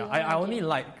it. Yeah, I only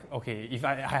like, if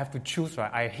I have to choose,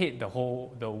 right, I hate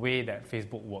the way that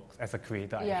Facebook works as a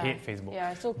creator. I hate Facebook.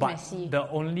 Yeah, it's so but messy. The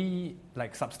only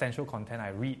like substantial content I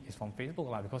read is from Facebook,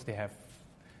 lah, because they have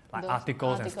like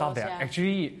articles and stuff that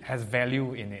actually has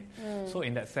value in it. So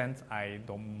in that sense, I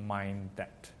don't mind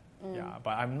that. Yeah,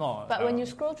 but I'm not. But when you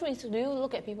scroll through, do you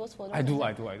look at people's photos? I do.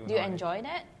 Do you enjoy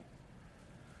that?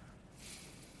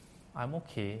 I'm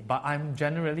okay, but I'm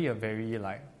generally a very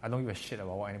I don't give a shit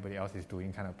about what anybody else is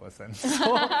doing kind of person.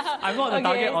 So I'm not the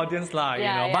target audience, lah.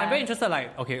 But I'm very interested.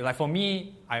 Like for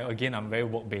me, I'm very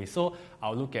work based, so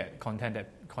I'll look at content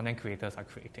that content creators are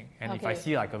creating. And if I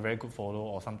see like a very good photo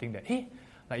or something that, hey,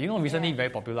 like, you know, recently very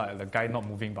popular, like, the guy not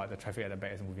moving but the traffic at the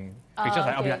back is moving. Pictures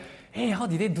like, I'll be like, hey, how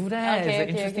did they do that? It's an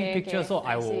interesting picture. So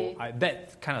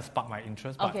that kind of sparked my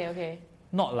interest. But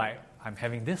not like I'm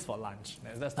having this for lunch.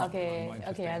 That's not I'm not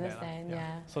interested I in understand,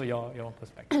 that, So your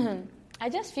perspective. I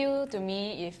just feel, to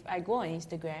me, if I go on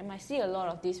Instagram, I see a lot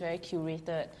of these very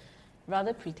curated,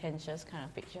 rather pretentious kind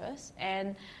of pictures,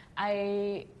 and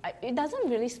it doesn't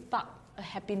really spark a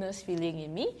happiness feeling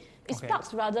in me. It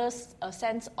sparks rather a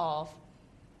sense of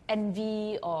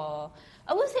envy, or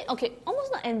I would say,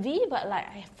 almost not envy, but like,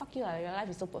 fuck you, your life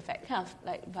is so perfect, kind of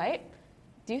like vibe.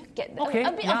 Do you get that? Okay.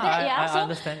 A bit of that, I so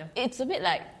understand. Yeah. It's a bit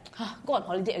like, go on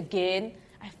holiday again.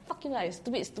 I fucking like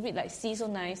stupid, like, see, so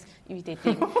nice,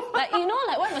 irritating. Like, you know,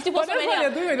 like, why must you post so many? But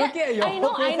that's what you're doing, looking at your I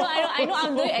know,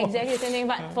 I'm doing exactly the same thing,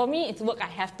 but for me, it's work I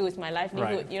have to, it's my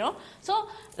livelihood, you know? So,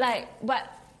 like, but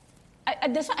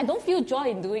that's why I don't feel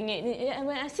joy in doing it. And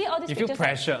when I see all these pictures, you feel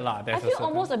pressured, I feel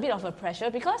almost a bit of a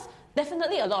pressure, because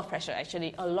definitely a lot of pressure,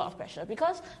 actually, a lot of pressure.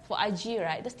 Because for IG,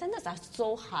 right, the standards are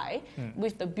so high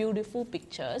with the beautiful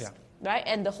pictures, right?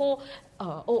 And the whole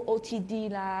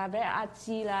OOTD lah, very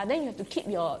artsy lah. Then you have to keep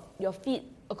your feed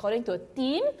according to a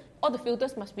theme. All the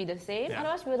filters must be the same,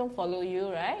 otherwise people don't follow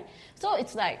you, right? So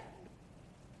it's like,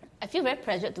 I feel very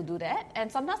pressured to do that,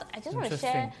 and sometimes I just want to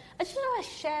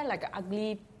share like an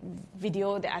ugly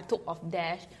video that I took of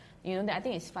Dash, you know, that I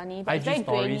think is funny, but IG it's very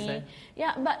stories, grainy.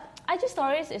 Yeah, but IG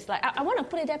stories is like, I want to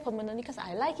put it there permanently because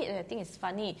I like it and I think it's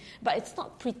funny, but it's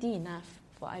not pretty enough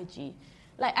for IG.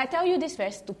 Like, I tell you this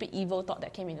very stupid, evil thought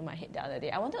that came into my head the other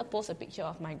day. I wanted to post a picture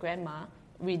of my grandma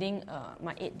reading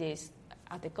my 8 days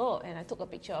article, and I took a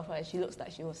picture of her, and she looks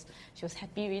like she was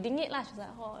happy reading it lah. She was like,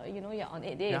 oh, you know, you're on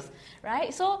 8 days,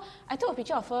 right? So I took a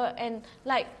picture of her, and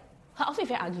like, her outfit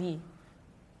very ugly.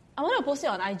 I wanted to post it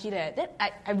on IG there. Then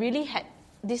I really had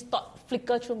this thought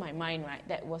flicker through my mind, right?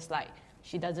 That was like,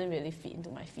 she doesn't really fit into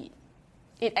my feed.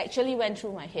 It actually went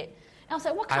through my head. And I was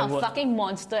like, what kind of fucking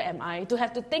monster am I to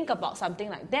have to think about something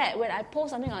like that when I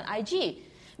post something on IG?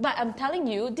 But I'm telling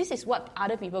you, this is what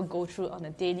other people go through on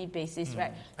a daily basis,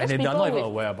 right? And they're not even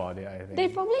aware about it, I think.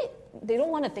 They don't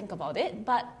want to think about it,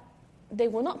 but they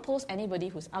will not post anybody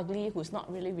who's ugly, who's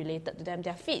not really related to them.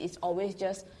 Their feed is always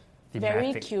just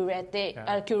very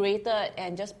curated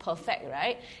and just perfect,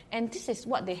 right? And this is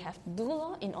what they have to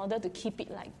do in order to keep it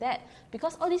like that.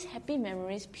 Because all these happy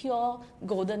memories, pure,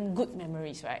 golden, good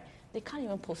memories, right? They can't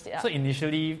even post it up. So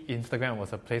initially, Instagram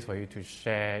was a place for you to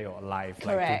share your life,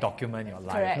 like to document your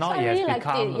life. Correct. Now so it has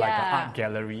become like an art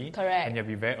gallery. Correct. And you'll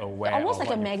be very aware almost of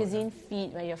like a magazine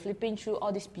feed where you're flipping through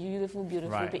all these beautiful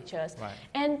pictures. Right.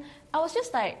 And I was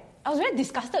just like, I was very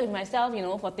disgusted with myself, you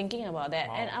know, for thinking about that.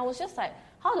 Wow. And I was just like,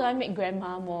 how do I make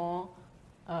grandma more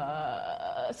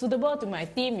suitable to my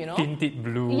theme, you know? Tinted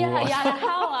blue. Yeah,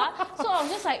 how? So I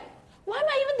was just like, why am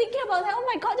I even thinking about that? Oh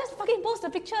my god, just fucking post the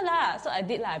picture lah. So I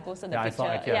did lah, I posted the picture.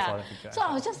 I saw the picture. So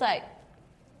I was just like,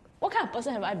 what kind of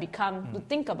person have I become to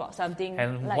think about something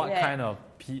and like what that?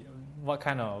 What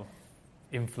kind of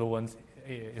influence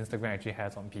Instagram actually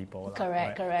has on people.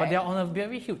 Correct. But they're on a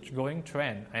very huge growing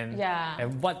trend. And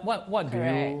what do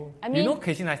you... I mean, you know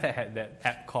Casey Neistat had that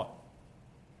app called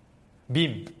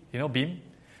Beam. You know Beam?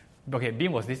 Okay,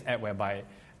 Beam was this app whereby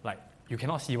like you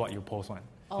cannot see what you post on.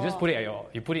 You just put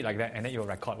it like that, and then it will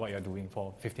record what you're doing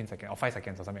for 15 seconds or 5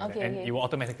 seconds or something like that, and it will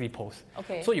automatically post.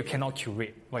 Okay. So you cannot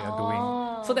curate what you're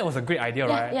doing. So that was a great idea,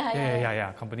 right?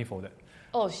 Yeah. Company folded.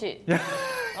 Oh shit. Yeah.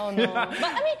 Oh no. But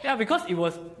I mean, because it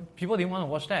was people didn't want to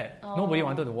watch that. Nobody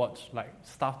wanted to watch like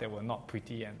stuff that were not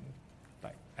pretty and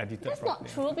like edited. That's properly.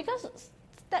 not true, because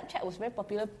Snapchat was very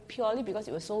popular purely because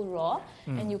it was so raw,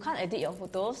 and you can't edit your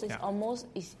photos.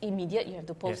 It's immediate. You have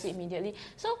to post it immediately.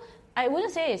 So I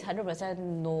wouldn't say it's 100%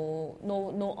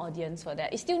 no audience for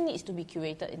that. It still needs to be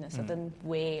curated in a certain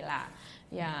way lah.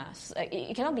 Yeah, so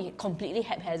it cannot be completely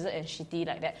haphazard and shitty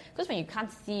like that. Because when you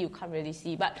can't see, you can't really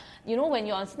see. But you know, when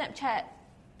you're on Snapchat,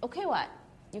 okay, what?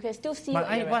 You can still see what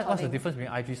you're recording. What's the difference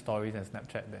between IG Stories and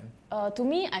Snapchat then? To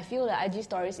me, I feel that IG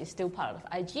Stories is still part of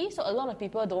IG. So a lot of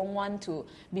people don't want to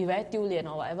be very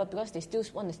tulian or whatever because they still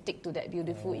want to stick to that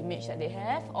beautiful image that they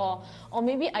have. Or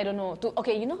maybe, I don't know.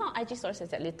 You know how IG Stories has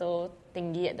that little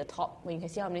thingy at the top where you can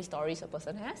see how many stories a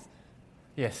person has?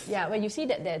 Yes. Yeah, when you see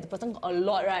that the person got a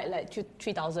lot, right, like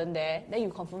 3,000 there, then you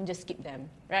confirm just skip them,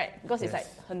 right? Because it's like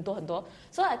很多.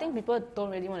 So I think people don't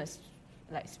really want to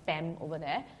like spam over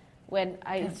there.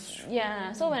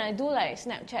 So when I do like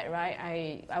Snapchat,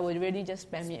 right, I would really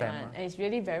just spam it on. And it's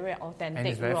really very, very authentic, and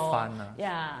it's very raw. fun.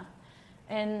 Yeah.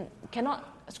 And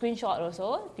cannot screenshot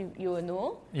also, you will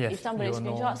know. Yes, if somebody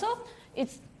screenshot. So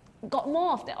got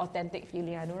more of that authentic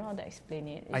feeling. I don't know how to explain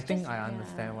it. I think I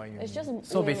understand what you mean. It's just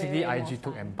so way, basically, way IG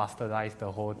took and bastardized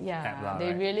the whole app, lah, they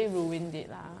right? really ruined it,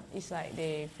 lah. It's like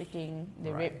they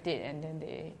raped it and then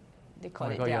they call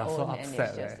it their own. So and upset,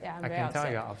 it's just, right? I'm I very can upset.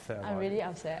 tell you're upset about I'm really it.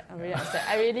 upset. I'm really upset.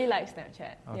 I really like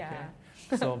Snapchat. Okay.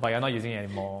 Yeah. So, but you're not using it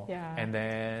anymore. Yeah. And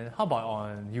then, how about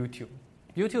on YouTube?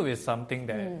 YouTube is something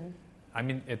that, I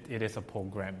mean, it is a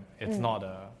program. It's not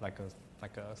like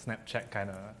a Snapchat kind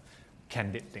of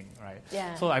candid thing, right?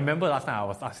 Yeah. So I remember last time I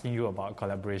was asking you about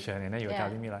collaboration, and then you were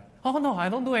telling me like, oh no, I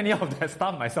don't do any of that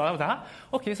stuff myself. I was like, huh?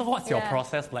 Okay, so what's your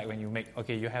process like when you make?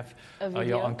 Okay, you have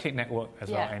you're on Click Network as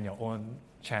well, and your own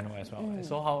channel as well. Right?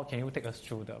 So how can you take us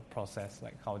through the process?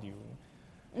 Like, how do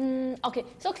you? Okay,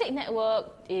 so Click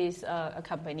Network is a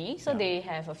company, so they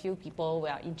have a few people who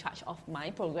are in charge of my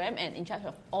program and in charge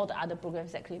of all the other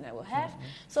programs that Click Network have.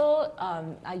 So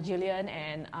Jillian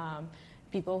and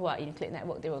people who are in Click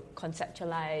Network, they will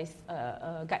conceptualize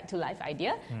a guide to life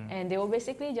idea, and they will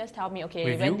basically just tell me, okay,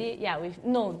 with Wendy,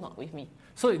 no, not with me.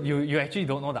 So you actually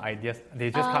don't know the ideas.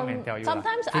 They just come and tell you.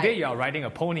 Sometimes today you are riding a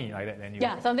pony like that. Then you.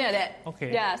 Yeah, something like that.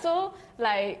 Okay. Yeah, so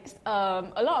like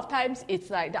a lot of times it's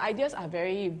like the ideas are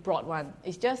very broad one.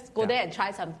 It's just go there and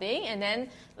try something, and then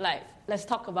like let's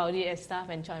talk about it and stuff,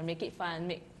 and try and make it fun,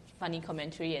 make funny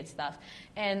commentary and stuff,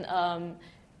 and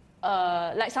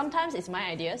like sometimes it's my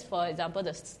ideas. For example,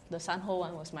 the Sanho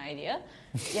one was my idea.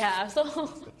 Yeah, so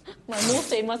my most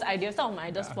famous idea. Some of my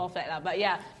ideas fall flat lah, but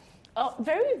yeah.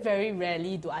 Very, very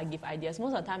rarely do I give ideas.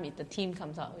 Most of the time, the team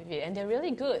comes out with it, and they're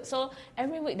really good. So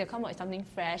every week they come out with something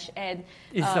fresh, and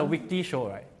it's a weekly show,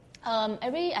 right?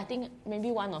 I think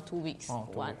maybe 1 or 2 weeks,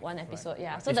 one episode. Right.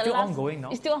 Yeah. So it's still ongoing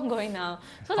now. It's still ongoing now.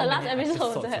 So the last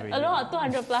episode was a lot,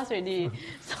 200 plus already.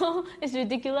 So it's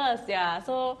ridiculous. Yeah.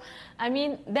 So I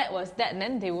mean that was that, and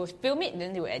then they will film it, and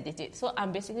then they will edit it. So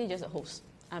I'm basically just a host.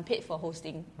 I'm paid for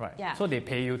hosting. Right. Yeah. So they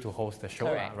pay you to host the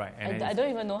show, right? And I don't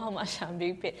even know how much I'm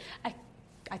being paid. I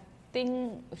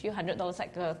think a few $100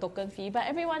 like a token fee, but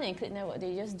everyone in Click Network,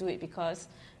 they just do it because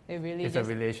they really it's a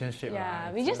relationship. Yeah,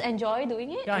 right? we just enjoy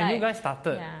doing it. Yeah, and you guys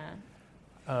started.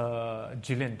 Yeah.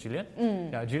 Jillian.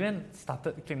 Yeah, Jillian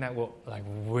started Click Network like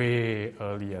way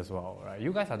early as well, right?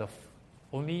 You guys are the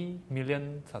only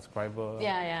million subscriber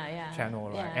channel,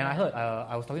 right? Yeah, and I heard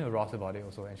I was talking to Ross about it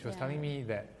also, and she was telling me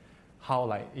that how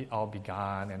like it all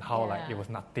began and how like it was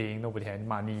nothing, nobody had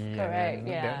money, and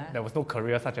then there was no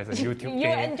career such as a YouTube thing. You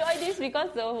enjoy this because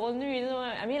the only reason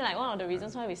why, I mean like one of the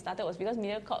reasons why we started was because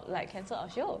MediaCorp like cancelled our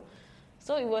show.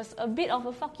 So it was a bit of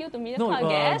a fuck you to MediaCorp, I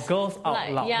guess. Girls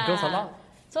Out Loud. Yeah. Girls Out Loud.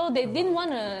 So they didn't want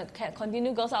to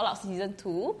continue Girls Out Loud season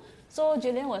 2. So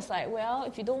Jillian was like, well,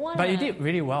 if you don't want But it did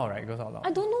really well, right? Girls Out Loud.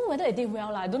 I don't know whether it did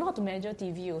well. I don't know how to measure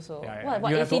TV also.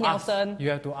 What you AC Nielsen? You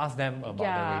have to ask them about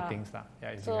the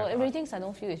ratings. So ratings I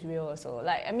don't feel is real also.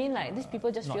 Like, I mean, like, these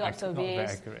people just fill up surveys. Not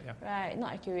very accurate, Right,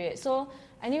 not accurate. So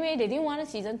anyway, they didn't want a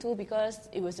season 2 because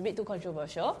it was a bit too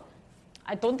controversial.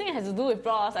 I don't think it has to do with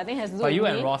Ross. I think it has to do with me. But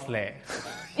you and Ross leh.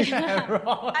 I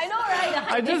know,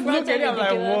 right? I just look at it, I'm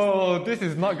like, whoa, this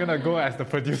is not going to go as the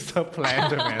producer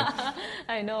planned, man.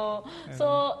 I know.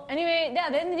 So anyway,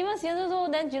 then even season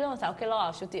 2, then Jillian was like, okay,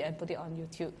 I'll shoot it and put it on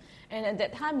YouTube. And at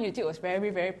that time, YouTube was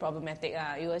very, very problematic.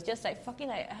 It was just like fucking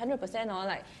like 100% or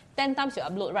like 10 times you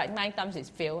upload, right? 9 times it's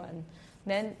fail. And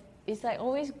then it's like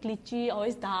always glitchy,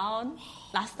 always down.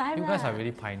 Last time, you guys are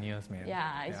really pioneers, man.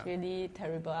 Yeah, it's really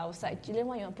terrible. I was like, Jillian,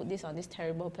 why you want to put this on this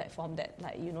terrible platform that,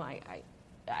 like, you know, I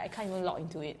can't even log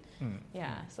into it.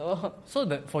 Yeah, so. So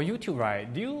for YouTube, right?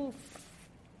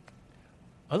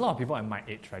 A lot of people at my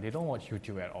age, right? They don't watch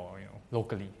YouTube at all. You know,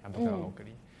 locally. I'm talking about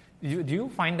locally. Do you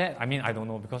find that? I mean, I don't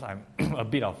know because I'm still a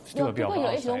bit of people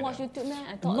your age don't watch YouTube, man.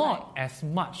 I thought not as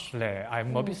much, leh.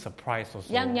 I'm a bit surprised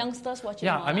also. Youngsters watching.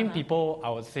 Yeah, I mean, people, I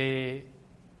would say,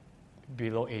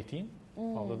 below 18.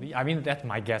 Probably. I mean, that's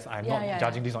my guess. I'm not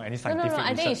judging this on any scientific research.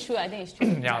 I think it's true.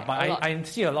 Yeah, like, but I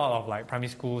see a lot of like primary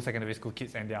school, secondary school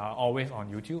kids, and they are always on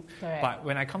YouTube. Correct. But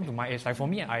when I come to my age, like for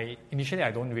me, initially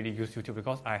I don't really use YouTube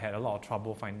because I had a lot of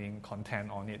trouble finding content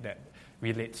on it that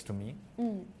relates to me.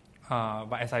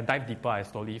 But as I dive deeper, I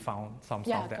slowly found some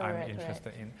stuff that I'm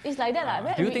interested in. It's like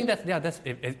that. Do you think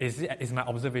is my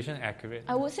observation accurate?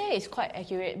 I would say it's quite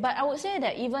accurate. But I would say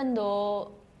that even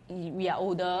though we are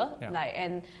older, like,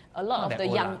 and a lot of the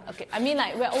young, I mean,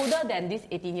 like, we're older than these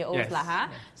 18-year-olds,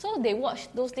 So they watch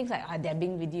those things like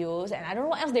dabbing videos, and I don't know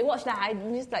what else they watch,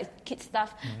 just like kid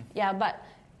stuff. Yeah, but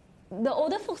the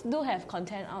older folks do have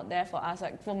content out there for us.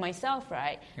 Like for myself,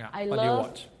 right? Yeah. I What do you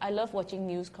watch? love watching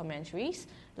news commentaries,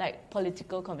 like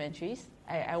political commentaries.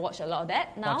 I watch a lot of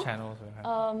that now. What channels do you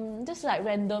have? Just like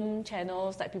random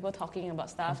channels, like people talking about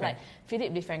stuff, Okay. like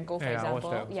Philip DeFranco, for Yeah, I watched example.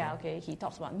 that also. Yeah, okay, he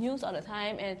talks about news all the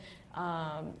time, and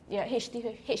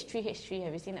H3,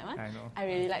 have you seen that one? I know. I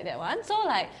really like that one. So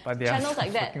like But they are channels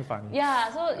like that. fucking funny.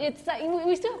 Yeah, so it's like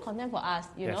we still have content for us,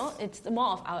 you Yes. know. It's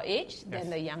more of our age than Yes.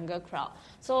 the younger crowd.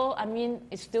 So I mean,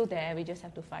 it's still there. We just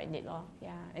have to find it, lor.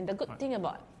 Yeah, and the good Right. thing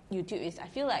about YouTube is I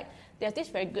feel like there's this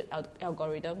very good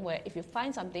algorithm where if you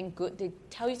find something good, they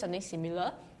tell you something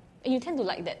similar, and you tend to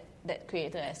like that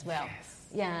creator as well. Yes.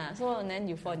 Yeah. So and then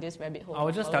you fall into this rabbit hole. I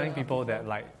was just follow telling a lot of people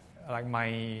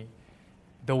that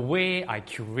the way I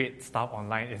curate stuff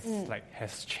online is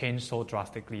has changed so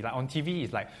drastically. Like on TV,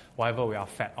 it's like whatever we are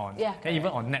fed on. Yeah, and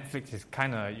even correct. on Netflix, it's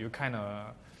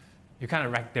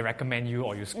they recommend you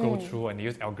or you scroll through and they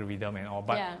use algorithm and all.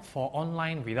 But Yeah. for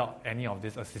online, without any of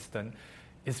this assistant,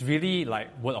 it's really like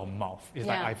word of mouth. It's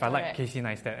Yeah, like if I like correct. Casey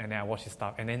Neistat and then I watch his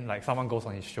stuff and then like someone goes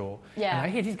on his show Yeah. and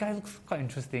like, hey, this guy looks quite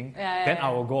interesting. Yeah, then yeah,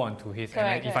 I will go on to his Correct,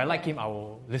 and then if I correct, like correct. him, I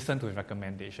will listen to his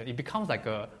recommendation. It becomes like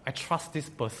I trust this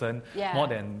person Yeah. more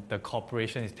than the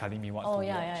corporation is telling me what to watch.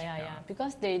 Yeah.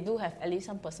 Because they do have at least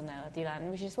some personality,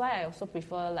 which is why I also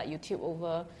prefer like YouTube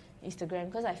over Instagram,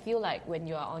 because I feel like when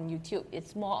you are on YouTube,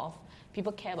 it's more of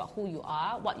people care about who you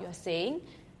are, what you are saying,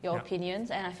 your Yeah.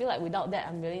 opinions, and I feel like without that,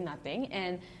 I'm really nothing.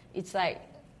 And it's like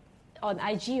on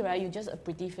IG, right? You're just a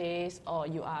pretty face, or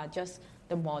you are just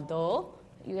the model.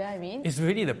 You know what I mean? It's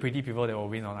really the pretty people that will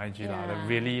win on IG. Yeah. The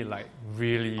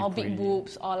really Or big pretty.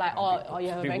 boobs, or like, or you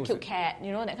have a Big very boobs. cute cat,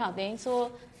 you know, that kind of thing.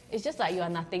 So it's just like you are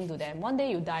nothing to them. One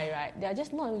day you die, right? They are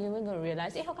just not even going to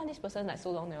realize, hey, how come this person like so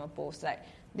long never post? Like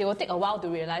they will take a while to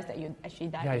realize that you actually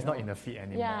died. Yeah, you it's not know? in the feed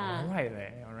anymore. Yeah.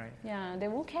 Alright. Yeah, they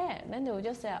won't care. Then they will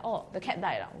just say, oh, the cat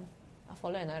died. I'll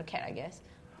follow another cat, I guess.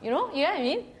 You know what I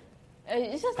mean?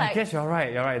 It's just like... I guess you're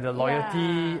right. The loyalty,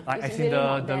 Yeah, I it's think really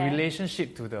not the there.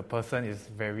 relationship to the person is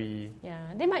very. Yeah,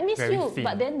 they might miss Very you, thin.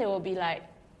 but then they will be like,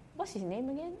 what's his name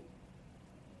again?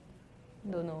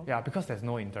 Don't know. Yeah, because there's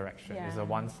no interaction. It's a Yeah.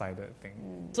 one-sided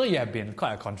thing. So you have been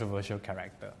quite a controversial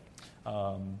character.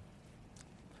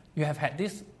 You have had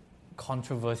these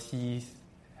controversies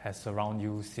has surrounded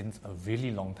you since a really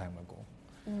long time ago.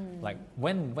 Like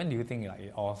when do you think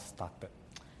it all started?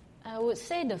 I would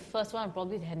say the first one,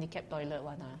 probably the handicapped toilet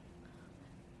one.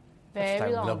 It's Very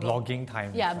like long the ago. blogging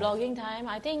time. Yeah, right? blogging time.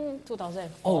 I think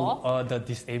 2004. The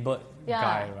disabled Yeah.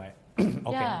 guy, right?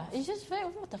 Okay. Yeah, it's just very,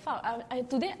 what the fuck?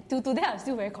 Till today, I'm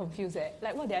still very confused.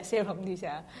 Like, what did I say wrong this?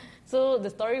 So the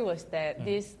story was that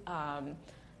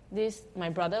my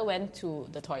brother went to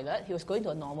the toilet. He was going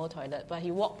to a normal toilet, but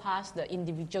he walked past the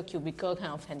individual cubicle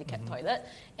kind of handicapped toilet,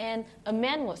 and a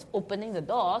man was opening the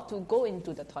door to go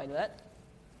into the toilet,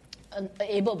 an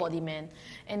able-bodied man,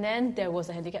 and then there was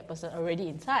a handicapped person already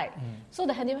inside. So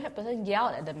the handicapped person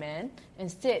yelled at the man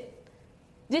and said,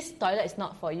 "This toilet is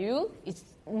not for you. It's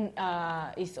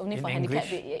only In for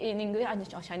handicapped." English? In English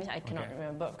or Chinese, I cannot Okay.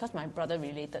 remember, because my brother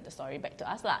related the story back to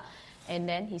us lah. And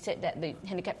then he said that the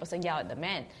handicapped person yelled at the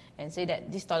man and said that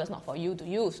this toilet is not for you to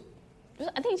use.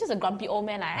 I think it's just a grumpy old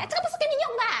man, like, 这个不是给你用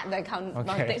的, that kind of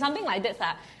Okay. something like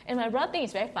that. And my brother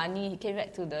thinks it's very funny. He came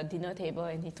back to the dinner table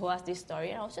and he told us this story.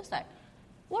 And I was just like,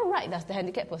 what right does the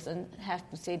handicapped person have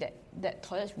to say that that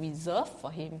toilet is reserved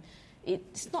for him?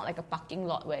 It's not like a parking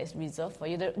lot where it's reserved for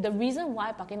you. The reason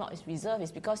why parking lot is reserved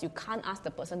is because you can't ask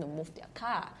the person to move their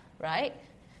car, right?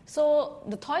 So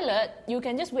the toilet, you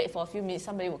can just wait for a few minutes,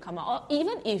 somebody will come out. Or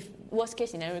even if, worst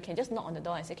case scenario, you can just knock on the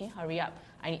door and say, can you hurry up?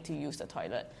 I need to use the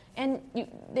toilet. And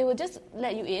they will just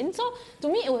let you in. So to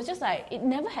me, it was just like, it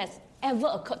never has ever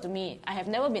occurred to me. I have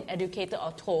never been educated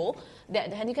or told that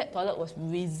the handicapped toilet was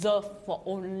reserved for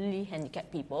only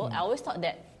handicapped people. I always thought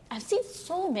that, I've seen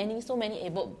so many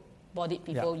able-bodied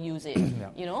people use it,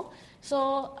 you know?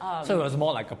 So So it was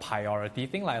more like a priority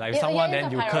thing, like Yeah, someone yeah,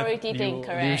 then it's a priority thing, you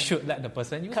correct. should let the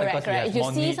person use it Correct, because he correct. has If you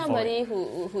more see need for somebody it.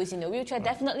 who is in a wheelchair,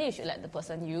 definitely you should let the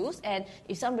person use. And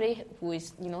if somebody who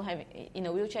is, in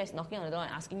a wheelchair is knocking on the door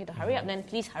and asking you to hurry up, then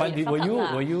please hurry But the fuck up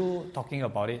lah. were you talking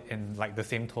about it in like the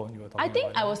same tone you were talking I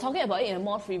think about I was talking about it in a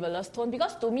more frivolous tone,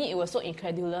 because to me it was so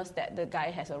incredulous that the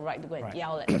guy has a right to go and Right.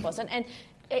 yell at the person. And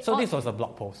So this was a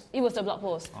blog post. it was a blog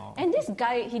post. Oh. And this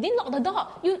guy, he didn't lock the door.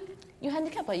 You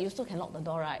handicapped, but you still can lock the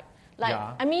door, right? Like,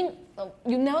 Yeah. I mean,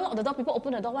 you never lock the door, people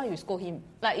open the door, why you scold him?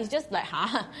 Like, it's just like,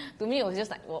 To me, it was just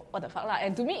like, what the fuck, lah?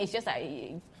 And to me, it's just like,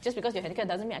 just because you're handicapped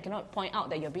doesn't mean I cannot point out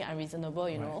that you're being unreasonable,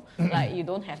 you know? Like, you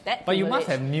don't have that But you must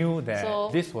privilege. have knew that So-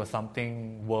 this was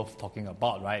something worth talking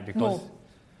about, right? Because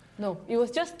No, it was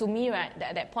just to me, right,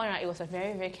 at that point, right, it was a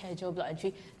very, very casual blog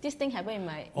entry. This thing happened in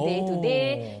my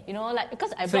day-to-day, you know, like,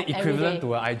 because I blog every day. So equivalent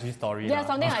to an IG story. Yeah,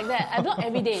 something like that. I blog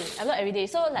every day.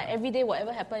 So, like, every day,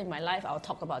 whatever happened in my life, I'll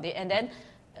talk about it. And then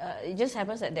it just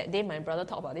happens that day my brother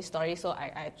talked about this story, so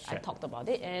I talked about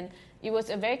it. And it was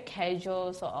a very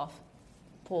casual sort of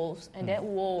post. And then,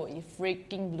 whoa, it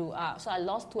freaking blew up. So I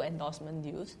lost 2 endorsement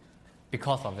deals.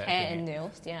 Because of that. Hair and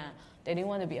nails, yeah. They didn't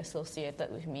want to be associated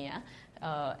with me,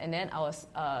 and then I was,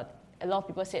 a lot of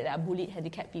people said that I bullied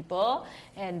handicapped people,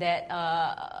 and that,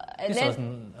 and this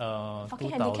then was fucking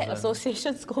 2000. handicap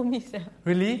association scold me,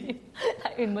 Really?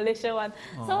 like in Malaysia one.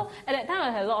 So at that time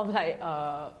I had a lot of like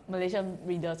Malaysian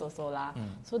readers also lah.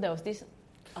 So there was this.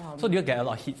 So do you get a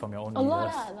lot of heat from your own a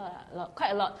readers? A lot, quite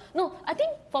a lot. No, I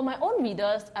think for my own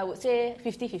readers, I would say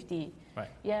 50-50. Right.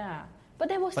 Yeah. But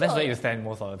that's where you stand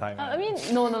most of the time. I mean,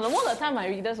 no. Most of the time, my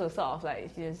readers were sort of like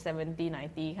 70,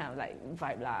 90 kind of like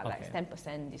vibe lah, like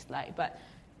 10% dislike. But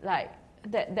like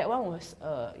that one was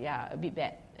a bit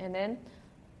bad. And then,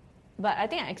 but I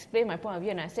think I explained my point of view,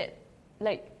 and I said,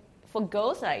 like, for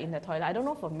girls, like in the toilet, I don't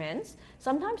know for men's,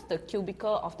 sometimes the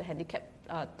cubicle of the handicapped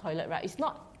toilet, right, it's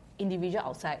not individual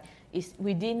outside, it's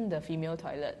within the female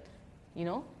toilet. You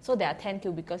know, so there are 10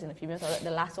 cubicles in the female toilet.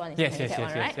 The last one is the handicapped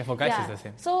one, right? Yeah, for guys it's the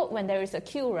same. So when there is a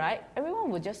queue, right, everyone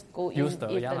will just go use in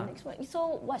the next one.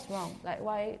 So what's wrong? Like,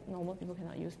 why normal people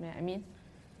cannot use man? I mean,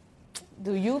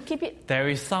 do you keep it? There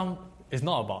is some. It's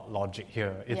not about logic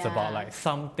here. It's about like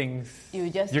some things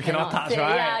you cannot touch, say,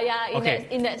 right?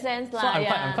 Yeah. In that sense, so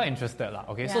I'm quite interested, lah.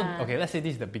 Okay, so let's say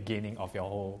this is the beginning of your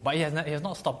whole, but it has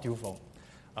not stopped you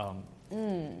from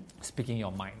speaking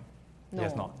your mind. No.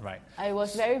 It's not, right? I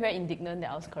was very, very indignant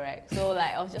that I was correct. So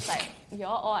like I was just like, you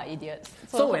all are idiots.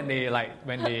 So when they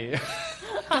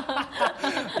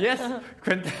yes,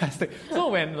 fantastic. So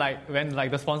when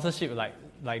the sponsorship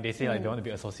like they say like they want to be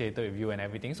associated with you and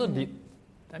everything. So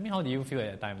how do you feel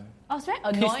at that time? I was very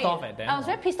annoyed. Pissed off at them. I was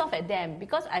very pissed off at them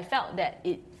because I felt that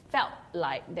it felt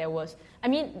like there was. I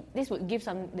mean, this would give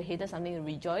the haters something to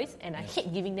rejoice, and I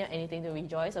hate giving them anything to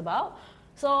rejoice about.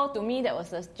 So to me, that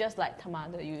was just like,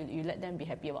 Tamada, you let them be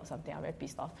happy about something. I'm very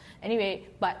pissed off. Anyway,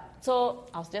 so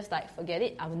I was just like, forget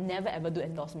it. I will never ever do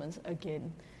endorsements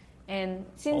again. And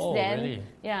since then,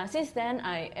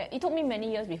 it took me many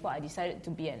years before I decided to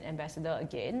be an ambassador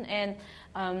again. And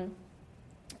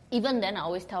even then, I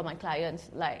always tell my clients,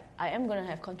 like, I am going to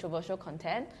have controversial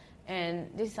content. And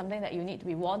this is something that you need to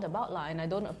be warned about, lah. And I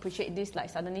don't appreciate this, like,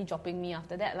 suddenly dropping me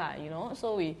after that, lah, you know.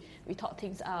 So we talk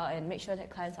things out and make sure that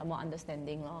clients are more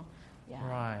understanding, lah. Yeah.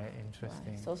 Right,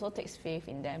 interesting. Right. So also takes faith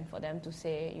in them for them to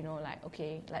say, you know, like,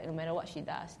 okay, like, no matter what she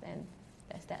does, then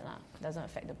that's that, lah. Doesn't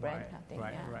affect the brand, kind of thing.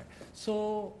 Right.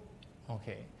 So,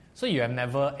 okay. So you have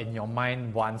never in your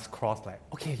mind once crossed like,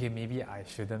 okay, maybe I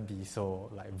shouldn't be so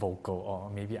like vocal, or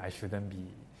maybe I shouldn't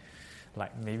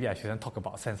talk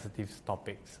about sensitive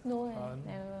topics. No,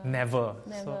 never.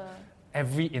 Never. So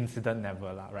every incident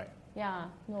never, right? Yeah,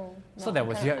 no. So that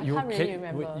was I can't really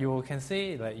remember. You can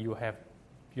say like you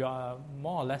are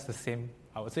more or less the same.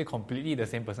 I would say completely the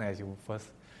same person as you first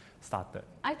started.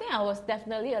 I think I was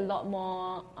definitely a lot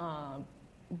more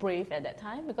brave at that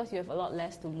time because you have a lot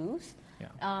less to lose.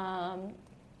 Yeah.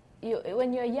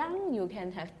 When you're young, you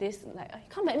can have this like,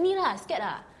 come at me lah, scared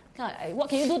lah. What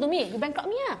can you do to me? You bankrupt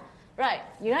me lah. Right,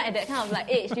 you're at that kind of like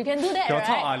age, you can do that, Your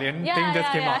right? thing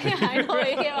just came out. Yeah, I know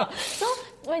it came out. So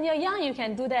when you're young, you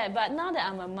can do that. But now that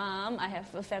I'm a mom, I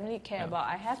have a family to care about.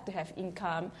 I have to have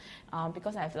income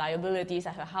because I have liabilities.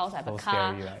 I have a house, I have a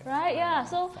car, scary, right? Yeah.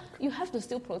 So you have to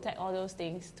still protect all those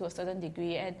things to a certain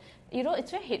degree, and you know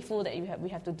it's very hateful that we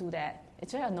have to do that.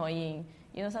 It's very annoying.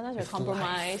 You know, sometimes we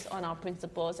compromise on our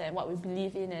principles and what we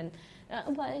believe in, and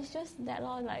but it's just that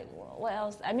law. Like, what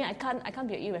else? I mean, I can't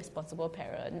be an irresponsible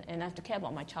parent, and I have to care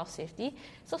about my child's safety.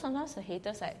 So sometimes the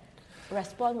haters like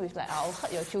respond with like, "I'll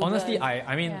hurt your children." Honestly,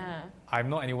 I mean, I'm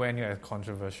not anywhere near as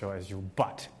controversial as you.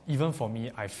 But even for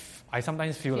me, I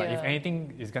sometimes feel like if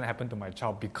anything is gonna happen to my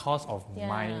child because of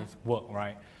my work,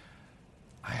 right?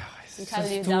 It's so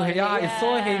heavy. It's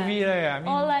so heavy. I mean,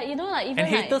 or like, you know, like even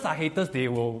haters are haters. They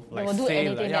will like do say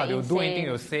anything. Like, they'll do anything.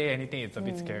 They'll say anything. It's a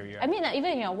bit scary. Right? I mean, like,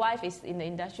 even your wife is in the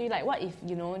industry. Like, what if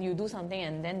you do something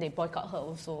and then they boycott her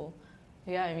also?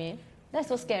 You know what I mean? That's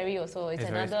so scary. Also, it's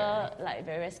another like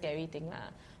very, very scary thing,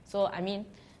 lah. So I mean,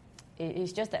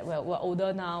 it's just that we're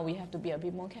older now. We have to be a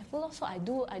bit more careful. So I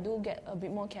do get a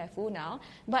bit more careful now.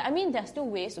 But I mean, there's still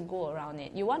ways to go around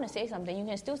it. You want to say something, you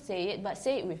can still say it, but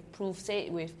say it with proof. Say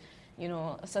it with, you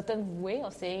know, a certain way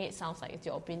of saying it sounds like it's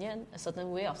your opinion. A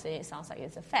certain way of saying it sounds like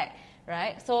it's a fact,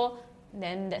 right? So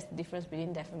then that's the difference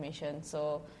between defamation.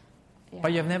 So Yeah.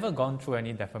 But you've never gone through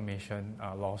any defamation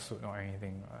lawsuit or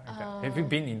anything like that? Have you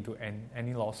been into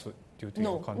any lawsuit due to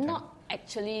your content? No, not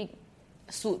actually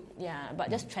sued, yeah, but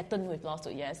just threatened with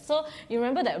lawsuit, yes. So you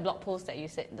remember that blog post that you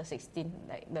said, the 16th,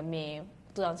 like the May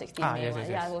 2016 May yes, one? yes,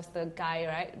 Yeah, yes. it was the guy,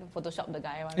 right? Photoshop the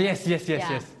guy one. Yes, right?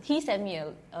 yes. He sent me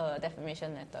a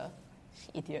defamation letter.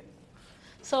 Idiot.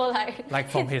 So like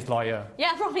from his lawyer?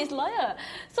 Yeah, from his lawyer.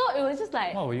 So it was just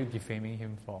like... What were you defaming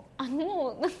him for?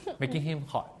 No. Making him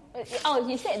hot? Oh,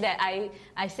 he said that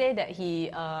I say that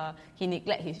he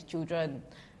neglect his children.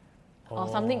 Or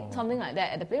something like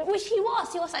that at the place, which he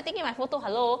was like taking my photo,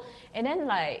 hello. And then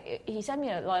like he sent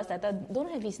me a lawyer's letter, don't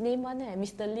have his name one,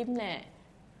 Mr. Lim.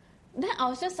 Then I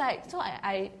was just like, so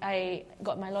I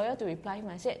got my lawyer to reply him.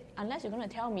 I said, unless you're going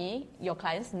to tell me your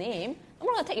client's name, I'm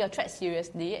not going to take your threat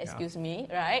seriously, excuse me,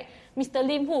 right? Mr.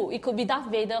 Lim who? It could be Darth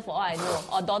Vader for all I know,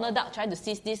 or Donald Duck trying to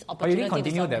seize this opportunity. But you didn't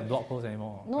continue that blog post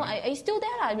anymore? No, right? I still there.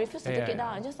 I refuse to take it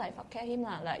down. Yeah. I just like, fuck care him.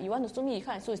 Like, you want to sue me, you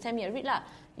can't sue, send me a read.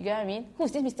 You get what I mean? Who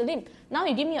is this Mr. Lim? Now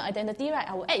you give me your identity, right?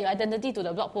 I will add your identity to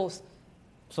the blog post.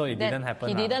 So it didn't happen?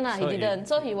 He didn't.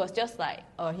 So he was just like,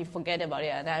 he forget about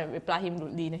it. And I replied him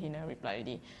rudely, and he never replied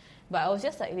already. But I was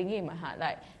just like thinking in my heart,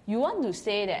 like, you want to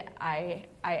say that I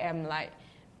am like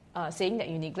saying that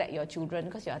you neglect your children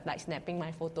because you're like snapping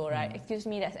my photo, right? Excuse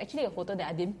me, that's actually a photo that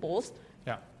I didn't post.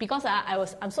 Yeah. Because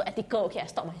I'm so ethical, okay, I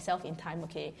stopped myself in time,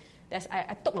 okay.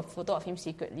 I took a photo of him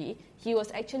secretly. He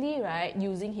was actually, right,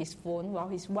 using his phone while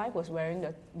his wife was wearing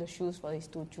the shoes for his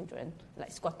two children,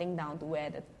 like squatting down to wear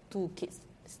the two kids'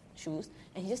 shoes,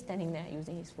 and he's just standing there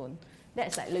using his phone.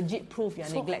 That's like legit proof you're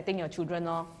neglecting your children,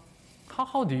 lor.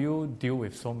 How do you deal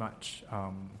with so much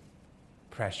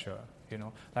pressure? You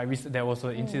know, like there was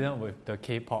an incident with the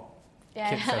K-pop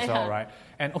kids as well, right?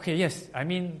 And okay, yes, I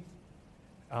mean,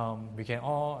 we can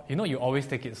all, you always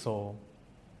take it so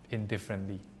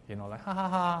indifferently. Like ha ha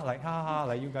ha,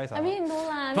 like you guys are. I mean, no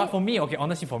lah. But for me, okay,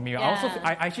 honestly, for me, Yeah.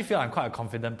 I actually feel I'm quite a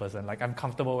confident person. Like I'm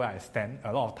comfortable where I stand.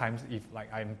 A lot of times, if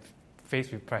like I'm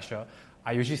faced with pressure,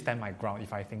 I usually stand my ground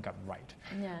if I think I'm right.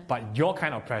 Yeah. But your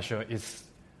kind of pressure is,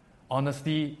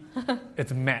 honestly,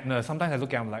 it's madness. Sometimes I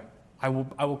look at it, I'm like, I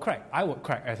would crack. I would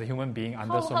crack as a human being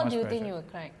under so much pressure. How do you think you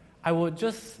would crack? I would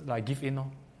just like give in.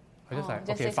 I just just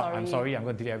okay, say fuck, sorry. I'm sorry, I'm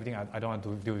going to delete everything. I don't want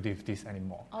to deal with this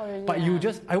anymore. Oh, really? But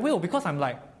I will, because I'm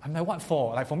like, what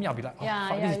for? Like for me, I'll be like,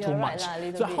 fuck, this is too much.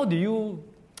 So how do you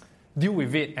deal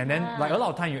with it? And then like a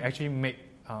lot of time you actually make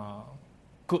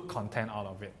good content out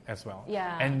of it as well.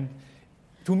 Yeah. And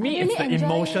to me, really it's the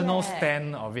emotional it.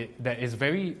 stand of it that is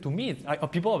very, to me, it's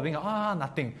like people are thinking,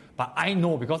 nothing. But I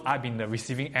know, because I've been the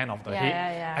receiving end of the hate,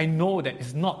 I know that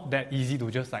it's not that easy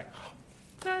to just like,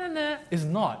 it's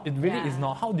not. It really is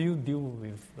not. How do you deal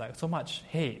with like so much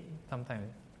hate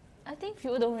sometimes? I think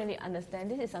people don't really understand.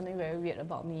 This is something very weird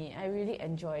about me. I really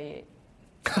enjoy it.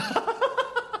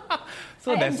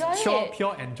 So there's enjoy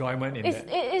pure enjoyment in that.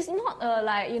 It's not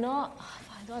like, I don't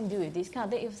want to deal with this kind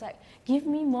of thing. It was like, give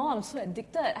me more. I'm so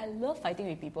addicted. I love fighting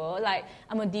with people. Like,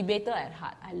 I'm a debater at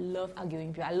heart. I love arguing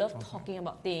with people. I love talking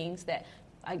about things that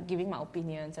I'm giving my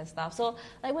opinions and stuff. So,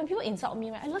 like, when people insult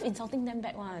me, right, I love insulting them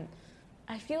back one.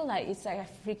 I feel like it's like I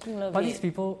freaking love it. But these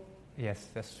people, yes,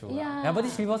 that's true. Yeah. But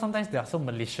these people, sometimes they are so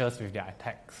malicious with their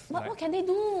attacks. But what can they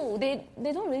do?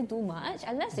 They don't really do much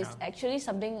unless it's actually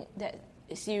something that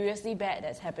is seriously bad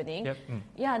that's happening. Yep.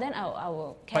 Yeah, then I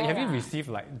will care. But have you received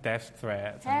like death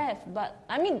threats? But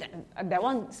I mean that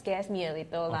one scares me a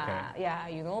little Okay.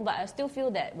 Yeah, but I still feel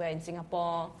that we're in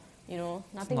Singapore,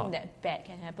 nothing that bad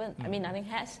can happen. I mean, nothing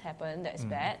has happened that's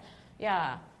bad.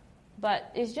 Yeah,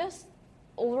 but it's just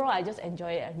overall I just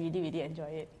enjoy it. I really, really enjoy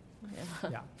it.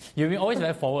 Yeah. You've been always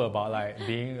very forward about like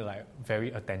being like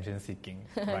very attention seeking.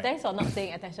 Right? Thanks for not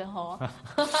saying attention whore.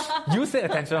 You said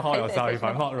attention whore yourself, if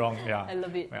I'm not wrong. Yeah. I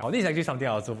love it. Well, this is actually something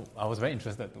I was very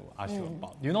interested to ask you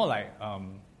about.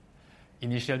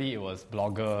 Initially it was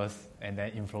bloggers and then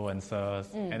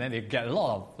influencers, and then they get a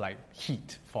lot of like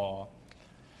heat for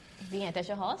being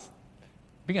attention whores.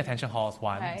 Being attention whores,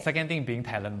 one. Right. Second thing, being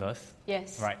talentless.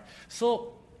 Yes. Right.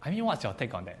 So, I mean, what's your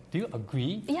take on that? Do you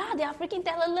agree? Yeah, they are freaking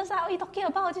talentless. What are you talking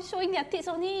about? Just showing their tits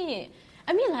only.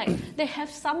 I mean, like, they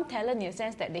have some talent in the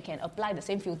sense that they can apply the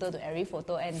same filter to every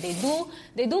photo, and they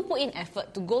do put in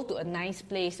effort to go to a nice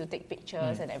place to take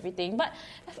pictures and everything. But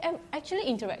I've actually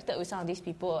interacted with some of these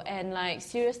people, and like,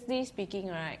 seriously speaking,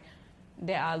 right,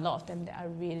 there are a lot of them that are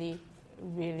really,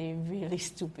 really, really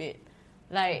stupid.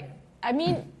 Like, I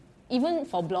mean, even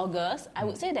for bloggers, I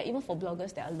would say that even for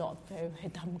bloggers, there are a lot of very, very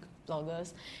dumb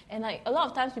bloggers. And like, a lot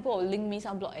of times people will link me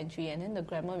some blog entry, and then the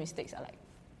grammar mistakes are like,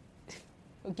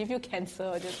 will give you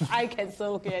cancer, just eye cancer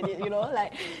looking at it,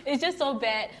 like, it's just so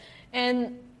bad.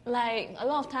 And like a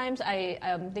lot of times I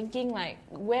am thinking like,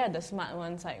 where are the smart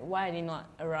ones? Like, why are they not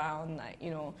around? Like,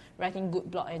 you know, writing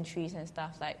good blog entries and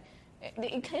stuff. Like,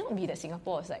 it cannot be that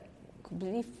Singapore is like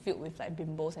completely filled with like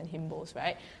bimbos and himbos,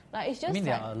 right? Like, it's just. I mean,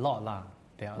 there like, are a lot lah.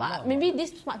 But maybe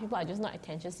these smart people are just not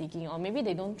attention seeking, or maybe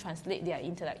they don't translate their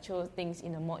intellectual things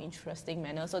in a more interesting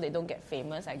manner, so they don't get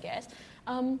famous, I guess.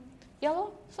 Yeah,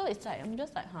 lor. So it's like, I'm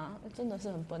just like,真的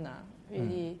是很笨啊,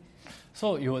 really.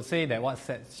 So you would say that what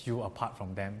sets you apart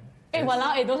from them? Hey,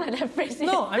 walao, don't let that phrase it.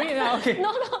 No, I mean, okay.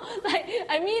 No, like,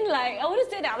 I mean, like, I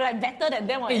wouldn't say that I'm like better than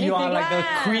them or anything. You are like the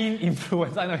lah. queen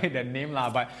influencer, I don't hate that name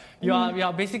lah, but you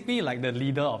are basically like the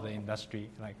leader of the industry,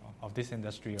 like of this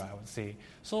industry, I would say.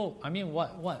 So, I mean,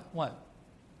 what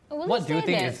do you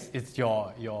think is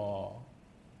your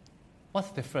what's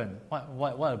different?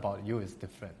 What about you is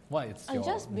different? What is your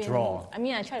draw? I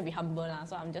mean, I try to be humble lah,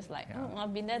 so I'm just like,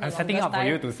 I've been there the I'm longest setting up time.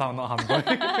 for you to sound not humble.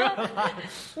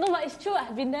 No, but it's true.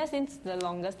 I've been there since the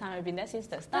longest time. I've been there since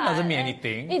the start. That doesn't mean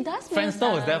anything. It does mean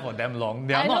Friendster was there for damn long.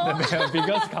 They are not the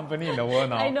biggest company in the world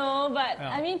now. I know, but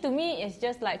I mean, to me, it's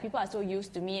just like people are so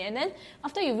used to me. And then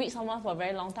after you read someone for a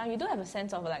very long time, you do have a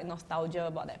sense of like nostalgia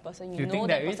about that person. You know think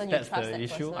that person, you trust that's the that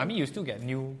issue? person. I mean, you still get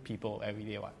new people every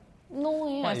day, what?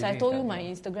 No, as I told you, my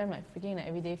Instagram like freaking like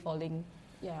every day falling.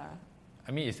 Yeah.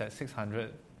 I mean, it's at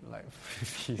 600, like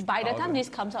 50. By the time this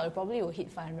comes out, it probably will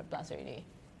hit 500 plus already.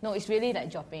 No, it's really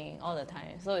like dropping all the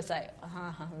time. So it's like,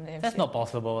 that's not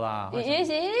possible lah. It is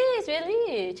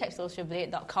really. Check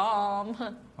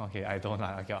socialblade.com. Okay, I don't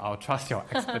like. Okay, I'll trust your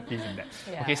expertise in that.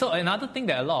 Yeah. Okay, so another thing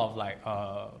that a lot of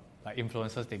like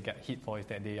influencers they get hit for is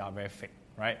that they are very fake,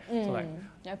 right? So like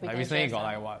recently got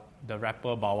like what the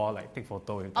rapper Bow Wow like take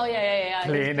photo with yeah.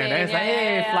 plane and then it's like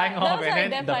hey flying off and and then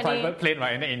then the funny. private plane,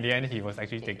 right? And then in the end he was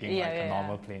actually taking like a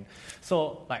normal plane.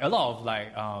 So like a lot of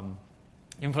like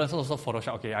influencers also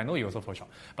Photoshop. Okay, I know you also Photoshop,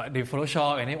 but they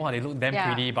Photoshop and then they look damn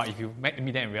pretty. But if you meet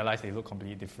them and realize they look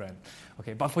completely different.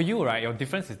 Okay, but for you, right, your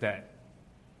difference is that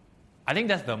I think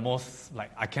that's the most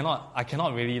like I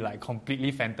cannot really like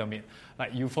completely phantom it.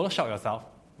 Like you Photoshop yourself,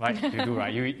 right? You do,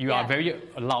 right? You are very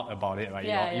loud about it, right?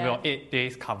 Your 8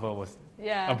 days cover was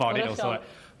about it also, right?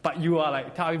 But you are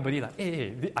like tell everybody like,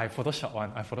 hey, I Photoshop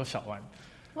one.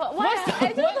 Why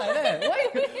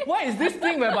is this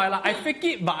thing whereby like I fake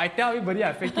it but I tell everybody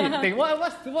I fake it thing?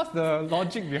 What's the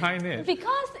logic behind it?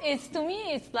 Because it's to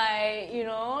me it's like, you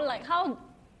know, like how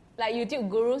like YouTube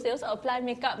gurus, they also apply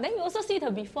makeup. Then you also see the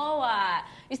before what.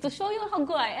 It's to show you how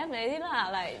good I am at it lah.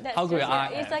 Like that's how good just, you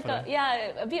are. It's like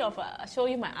a bit of a show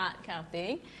you my art kind of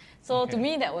thing. So to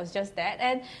me that was just that.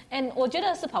 And 我觉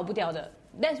得是跑不掉的.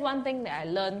 That's one thing that I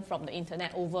learned from the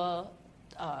internet over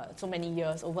so many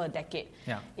years, over a decade,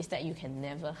 is that you can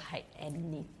never hide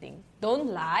anything.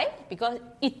 Don't lie, because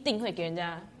一定会给人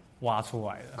家挖出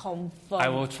来的 confirm. I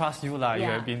will trust you lah. You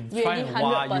have been trying to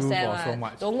挖 you for so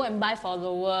much. Don't go and buy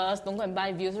followers. Don't go and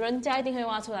buy views. 人家一定会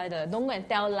挖出来的. Don't go and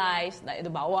tell lies like the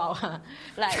Bow Wow.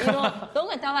 Like, you know, don't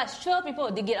go and tell lies. Sure, people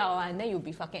will dig it out and then you'll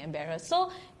be fucking embarrassed.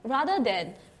 So rather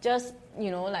than just,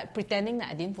 you know, like pretending that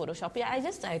I didn't Photoshop it,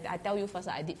 I tell you first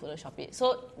that I did Photoshop it.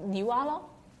 So, 你挖咯.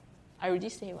 I already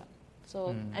say what.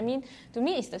 So, I mean, to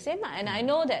me, it's the same. And I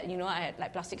know that, you know, I had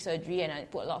like plastic surgery and I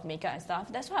put a lot of makeup and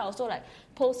stuff. That's why I also like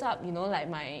post up, you know, like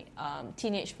my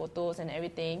teenage photos and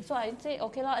everything. So I say,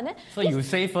 okay, and then... So you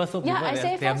say first, so people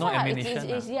they have no ammunition.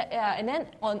 And then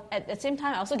at the same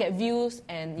time, I also get views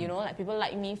and, you know, like people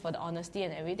like me for the honesty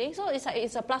and everything. So it's like,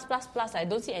 it's a plus. I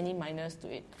don't see any minus to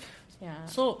it. Yeah.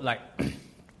 So like...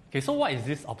 Okay, so what is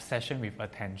this obsession with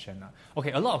attention?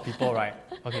 Okay, a lot of people, right?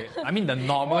 Okay, I mean the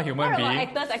normal human being.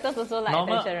 Actors also like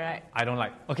attention, right? I don't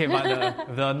like. Okay,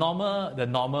 but the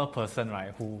normal person,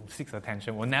 right, who seeks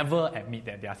attention will never admit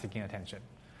that they are seeking attention,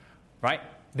 right?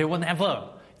 They will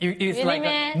never. It's really,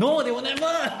 like no, they will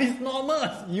never. It's normal.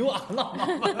 You are not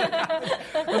normal.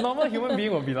 The normal human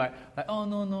being will be like oh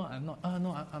no, I'm not.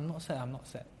 I'm not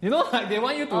sad. You know, like they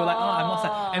want you to I'm not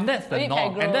sad, and that's the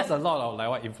norm. And that's a lot of like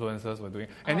what influencers were doing.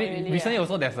 And recently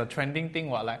also there's a trending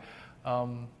thing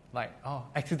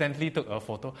accidentally took a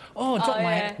photo.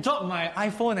 Dropped my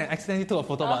iPhone and accidentally took a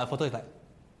photo, but the photo is like.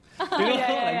 You know,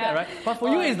 that, right? But for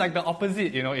you, it's like the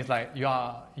opposite. You know, it's like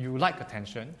you like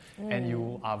attention, and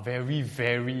you are very,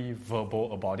 very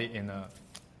verbal about it.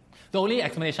 The only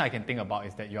explanation I can think about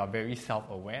is that you are very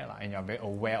self-aware, and you are very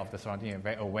aware of the surrounding, and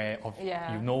very aware of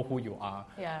you know who you are,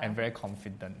 and very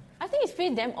confident. I think it's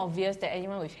pretty damn obvious that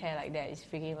anyone with hair like that is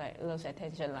freaking like loves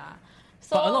attention lah.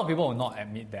 So, but a lot of people will not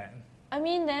admit that. I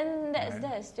mean, then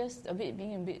that's just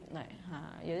being a bit like,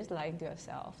 you're just lying to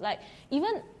yourself. Like,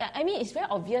 even, I mean, it's very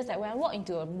obvious that when I walk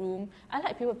into a room, I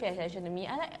like people to pay attention to me.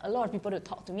 I like a lot of people to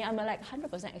talk to me. I'm like 100%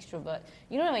 extrovert.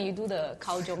 You know when you do the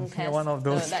Kao Jong test? One of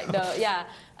those.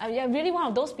 I'm really one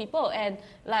of those people. And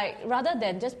like, rather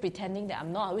than just pretending that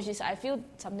I'm not, which is, I feel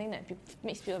something that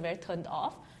makes people very turned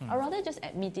off, I'd rather just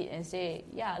admit it and say,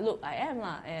 yeah, look, I am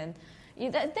lah. And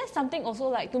that's something also,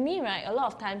 like, to me, right, a lot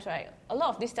of times, right, a lot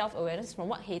of this self-awareness is from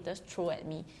what haters throw at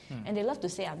me. And they love to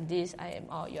say, I'm this, I am,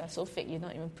 oh, you're so fake, you're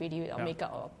not even pretty without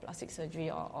makeup or plastic surgery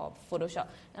or Photoshop.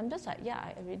 And I'm just like,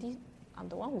 yeah, I'm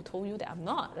the one who told you that I'm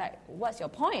not. Like, what's your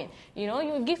point? You know,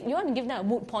 you want to give them a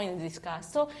moot point to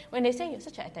discuss. So when they say you're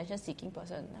such an attention-seeking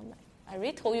person, I'm like, I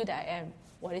already told you that I am.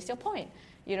 What is your point?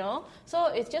 You know? So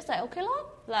it's just like, okay, lor,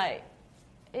 like,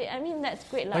 I mean, that's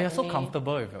great. But you're so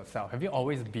comfortable with yourself. Have you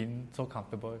always been so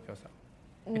comfortable with yourself?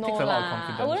 It No takes a lot of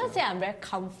confidence. I wouldn't say I'm very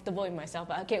comfortable with myself.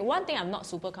 But okay, one thing I'm not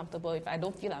super comfortable with, I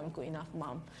don't feel I'm a good enough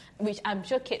mom. Which I'm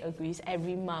sure Kate agrees,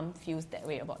 every mom feels that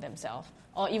way about themselves.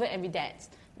 Or even every dad.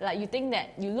 Like, you think that,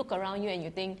 you look around you and you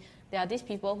think, there are these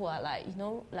people who are like, you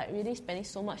know, like really spending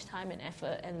so much time and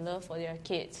effort and love for their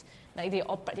kids. Like, they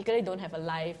all practically don't have a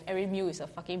life. Every meal is a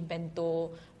fucking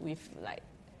bento with like,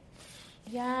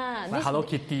 like Hello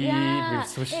Kitty with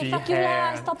sushi. Hey, fuck you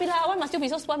lah, stop it lah. Why must you be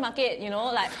so supermarket? You know,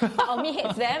 like, part of me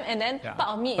hates them, and then part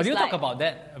of me is like. But do you talk about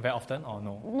that very often or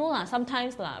no? No lah,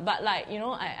 sometimes lah. But like, you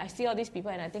know, I see all these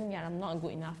people and I think, I'm not a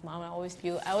good enough mom. I always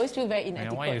feel very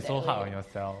inadequate. Why are you so hard on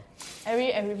yourself?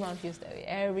 Every mom feels that way.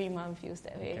 Every mom feels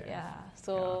that way. Okay. Yeah.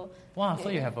 So. Yeah. Wow. So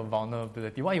you have a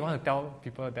vulnerability. Why you want to tell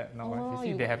people that now?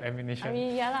 You see, they have ammunition. I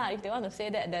mean, if they want to say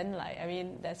that, then like, I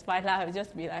mean, that's fine lah. I'll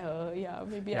just be like,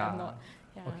 maybe I'm not.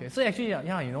 Yeah. Okay, so actually,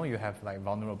 you know, you have like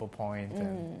vulnerable points,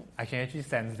 and I can actually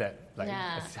sense that, like,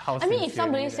 how. I mean, if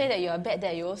somebody say that you're a bad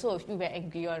dad, you also feel very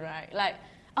angry, right? Like,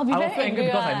 I'll be very angry. angry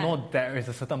because I know there is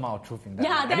a certain amount of truth in that.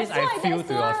 Yeah, at least I feel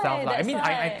to yourself. Like, I mean,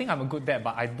 I think I'm a good dad,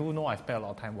 but I do know I spend a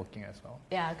lot of time working as well.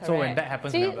 Yeah, correct. So when that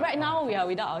happens, see, right now we are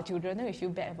without our children, then we feel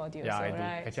bad about it. Yeah, also, I do.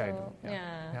 Right? Actually, I do.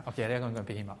 Yeah. Okay, then I'm going to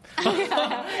pick him up.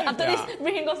 After this,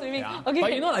 bring him go swimming. Yeah. Okay.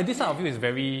 But you know, like, this side of you is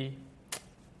very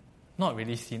not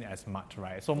really seen as much,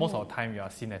 right? So most of the time you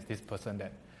are seen as this person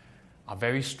that are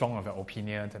very strong of your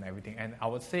opinions and everything, and I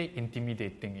would say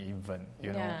intimidating even,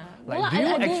 you know. Like, do you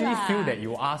actually feel that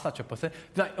you are such a person?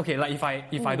 Like, okay, like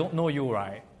if I don't know you,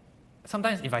 right?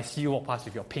 Sometimes if I see you walk past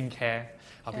with your pink hair,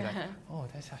 I'll be like, oh,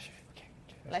 that's Xiaxue. Okay.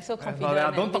 Like so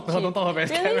confident. Don't talk to her very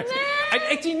scary.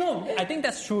 Actually, no, I think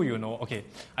that's true, you know. Okay,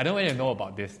 I don't really know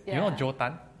about this. You know Jo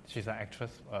Tan? She's an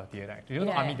actress, theatre actor. You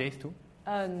know Army Days too?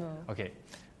 No. Okay.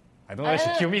 I don't know if she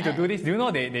killed me to do this. Do you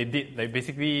know they did, like,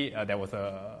 basically there was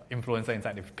a influencer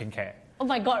inside with pink hair. Oh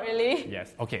my god, really?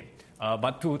 Yes, okay.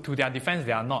 But to their defense,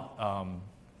 they are not...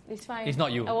 it's fine. It's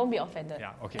not you. I won't be offended.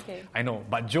 Yeah, okay. I know.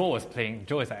 But Jo is an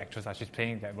actress, she's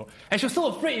playing that role. And she was so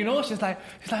afraid, you know? She's like,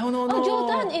 oh no. Oh, Jo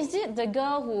Tan, is it the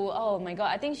girl who, oh my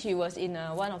god, I think she was in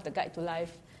one of the Guide to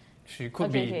Life. She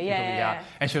could be. Yeah.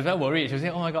 And she was very worried. She was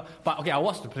saying, oh my god. But okay, I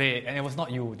watched the play and it was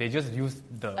not you. They just used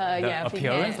the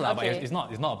appearance, but it's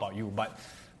not about you. But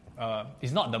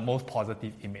it's not the most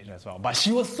positive image as well. But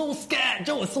she was so scared.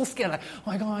 Jo was so scared.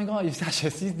 Like, oh my god, if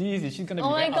Xiaxue sees this, is she going to be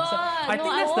very upset? Oh my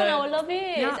god. I will love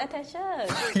it. Yeah. It's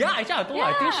attention. Yeah, actually I told her,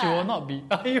 I think she will not be.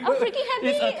 I'm freaking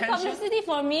happy. Publicity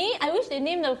for me. I wish they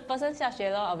named the person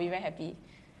Xiaxue. I'll be very happy.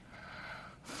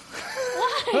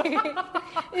 Why?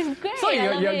 It's great. So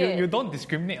you don't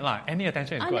discriminate lah. Any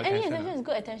attention is good attention. Any attention is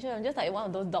good attention. I'm just like one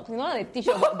of those dogs. You know, they teach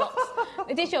you about dogs.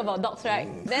 They teach you about dogs, right?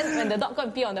 Then when the dog go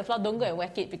and pee on the floor, don't go and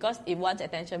whack it because it wants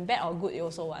attention. Bad or good, it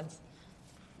also wants.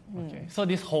 Okay. So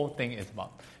this whole thing is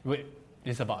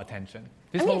about attention.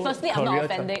 Firstly, I'm not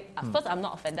offended. First, I'm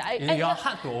not offended. You're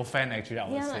hard to offend, actually, I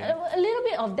would say. A little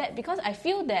bit of that because I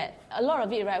feel that a lot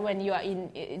of it, right, when you are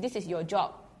this is your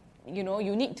job. You know,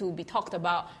 you need to be talked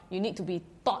about, you need to be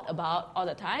thought about all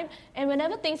the time. And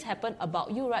whenever things happen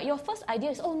about you, right, your first idea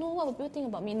is, oh no, what will people think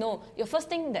about me? No, your first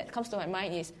thing that comes to my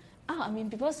mind is,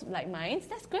 people's like minds,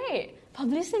 that's great.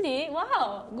 Publicity,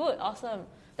 wow, good, awesome.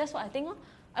 That's what I think.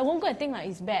 I won't go and think like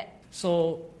it's bad.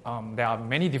 So there are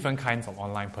many different kinds of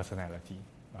online personality.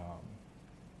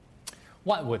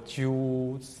 What would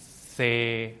you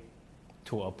say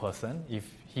to a person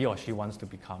if he or she wants to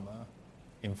become a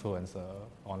influencer,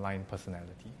 online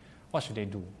personality? What should they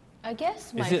do? I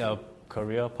guess is it a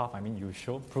career path? I mean, you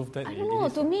should prove that. I don't know.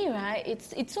 To me, right,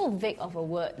 it's so vague of a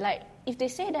word. Like if they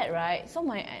say that, right, so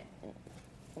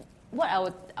what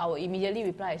I would immediately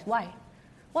reply is why?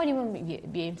 Why do you want to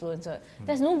be an influencer?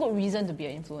 There's no good reason to be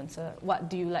an influencer. What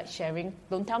do you like sharing?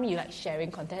 Don't tell me you like sharing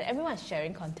content. Everyone's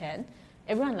sharing content.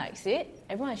 everyone likes it.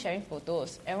 Everyone is sharing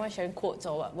photos. Everyone is sharing quotes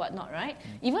or whatnot, right?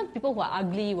 Even people who are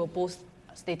ugly will post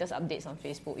status updates on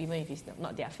Facebook, even if it's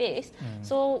not their face.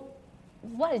 So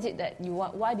what is it that you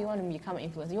want? Why do you want to become an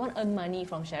influencer? You want to earn money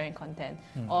from sharing content?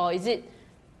 Or is it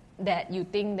that you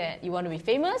think that you want to be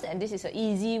famous and this is an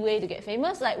easy way to get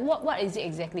famous? Like, what is it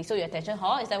exactly? So your attention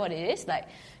whore, is that what it is? Like,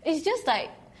 it's just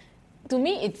like, to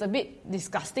me, it's a bit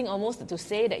disgusting almost to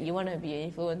say that you want to be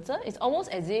an influencer. It's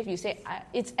almost as if you say,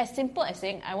 it's as simple as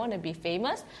saying, I want to be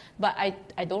famous, but I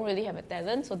don't really have a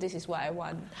talent, so this is what I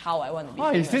want, how I want to be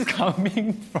famous. Is this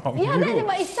coming from you?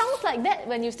 But it sounds like that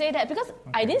when you say that, because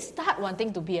I didn't start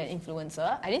wanting to be an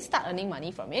influencer. I didn't start earning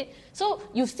money from it. So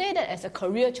you say that as a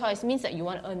career choice means that you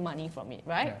want to earn money from it,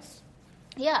 right? Yes.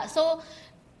 Yeah, so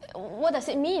what does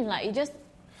it mean? Like, it just,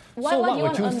 why so do you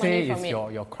want to earn money from it? what would you say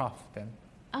is your craft then?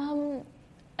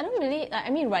 I don't really,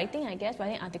 writing, I guess,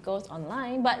 writing articles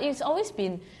online, but it's always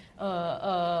been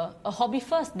a hobby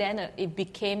first, then it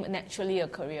became naturally a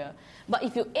career. But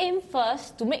if you aim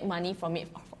first to make money from it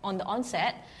on the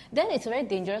onset, then it's a very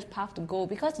dangerous path to go,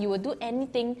 because you will do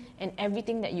anything and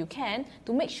everything that you can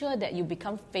to make sure that you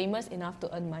become famous enough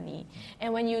to earn money.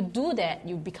 And when you do that,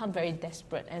 you become very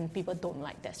desperate, and people don't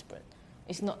like desperate.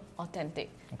 It's not authentic,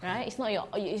 right? It's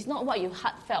not what you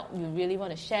heartfelt you really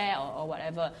want to share or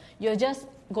whatever. You're just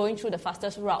going through the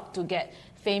fastest route to get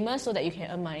famous so that you can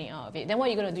earn money out of it. Then what are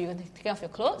you going to do? You're going to take off your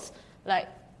clothes,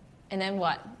 and then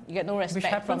what? You get no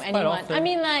respect from anyone. You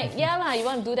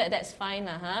want to do that, that's fine,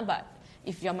 but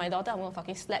if you're my daughter, I'm going to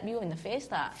fucking slap you in the face,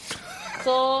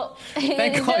 So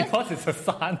thank God, because it's a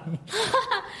son.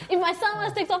 If my son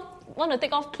want to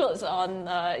take off clothes on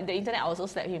the internet, I also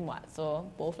slap him. So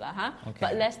both Okay.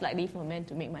 But less likely for men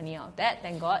to make money out of that,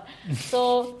 thank God.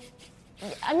 So,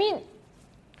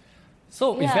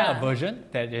 So is there a version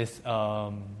that is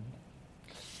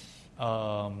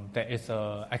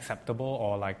acceptable,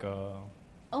 or like a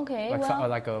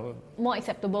like a more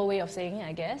acceptable way of saying it,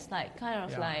 I guess, like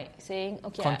saying,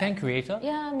 okay, content creator?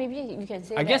 Yeah, maybe you can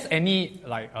say I guess any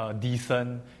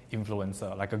decent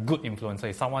influencer, like a good influencer,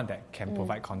 is someone that can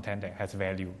provide content that has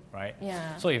value, right?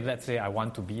 Yeah. So if, let's say, I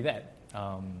want to be that,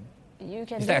 you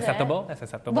can is that acceptable? That's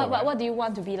acceptable. But right? What do you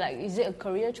want to be like? Is it a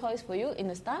career choice for you in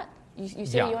the start? You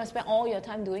say you want to spend all your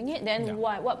time doing it, then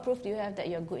what proof do you have that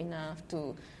you're good enough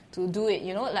to do it?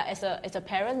 Like as a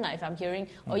parent, if I'm hearing,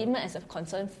 or even as a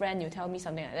concerned friend, you tell me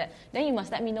something like that, then you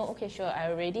must let me know, okay, sure, I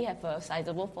already have a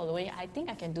sizable following, I think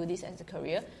I can do this as a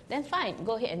career, then fine,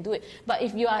 go ahead and do it. But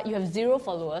if you have 0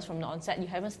 followers from the onset, you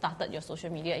haven't started your social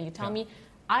media, and you tell me,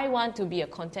 I want to be a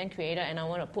content creator and I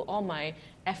want to put all my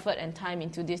effort and time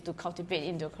into this to cultivate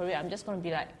into a career, I'm just going to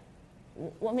be like,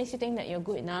 what makes you think that you're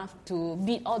good enough to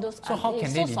beat all those? So how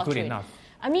can they be good enough?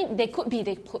 They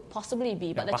could possibly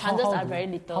be, but the chances are very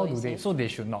little. How do they? So they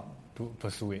should not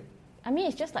pursue it.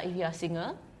 It's just like if you're a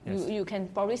singer, you can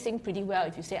probably sing pretty well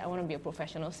if you say, I want to be a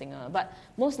professional singer. But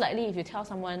most likely, if you tell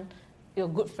someone, your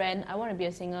good friend, I want to be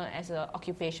a singer as an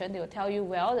occupation, they will tell you,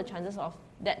 well, the chances of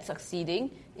that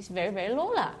succeeding is very, very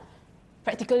low,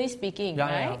 practically speaking,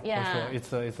 right? Yeah. For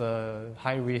sure. It's a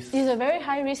high risk. It's a very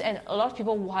high risk, and a lot of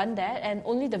people want that, and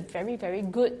only the very, very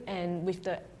good and with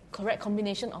the correct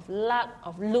combination of luck,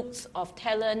 of looks, of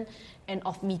talent, and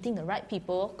of meeting the right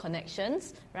people,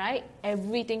 connections, right?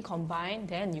 Everything combined,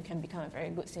 then you can become a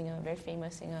very good singer, a very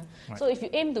famous singer. Right. So if you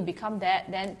aim to become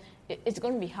that, then it's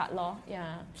going to be hard,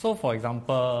 So for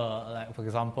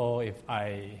example, if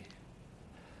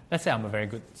let's say I'm a very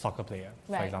good soccer player,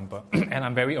 for example, and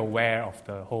I'm very aware of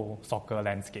the whole soccer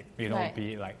landscape, be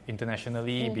it like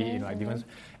internationally, be it in like different,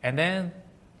 and then,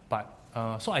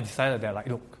 so I decided that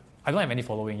look, I don't have any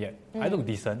following yet. I look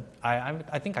decent.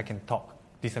 I think I can talk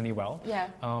decently well. Yeah.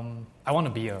 I want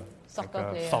to be a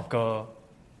soccer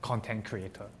content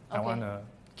creator. Okay. I want to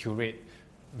curate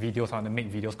videos. I want to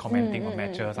make videos commenting on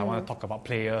matches. I want to talk about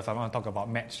players. I want to talk about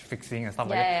match fixing and stuff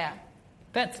like that. Yeah.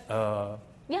 That's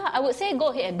I would say go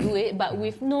ahead and do it, but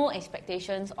with no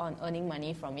expectations on earning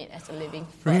money from it as a living.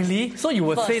 Really? So you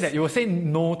would say that you would say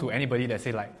no to anybody that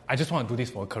say I just want to do this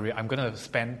for a career. I'm going to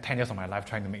spend 10 years of my life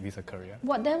trying to make this a career.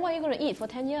 What are you going to eat for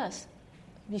 10 years?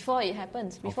 Before it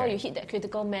happens, before you hit that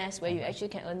critical mass where you actually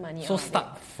can earn money. So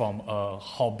start from a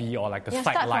hobby or like a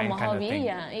sideline kind of thing.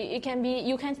 It can be.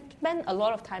 You can spend a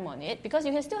lot of time on it because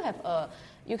you can still have a.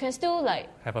 You can still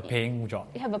have a paying job.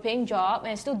 You have a paying job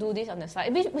and still do this on the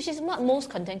side, which is what most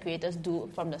content creators do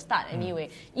from the start anyway.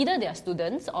 Either they are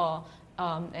students or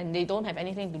and they don't have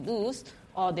anything to lose,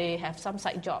 or they have some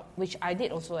side job, which I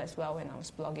did also as well when I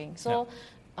was blogging. So.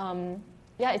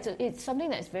 it's something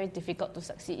that's very difficult to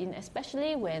succeed in,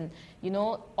 especially when,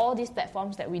 all these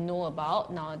platforms that we know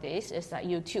about nowadays, is like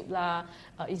YouTube lah,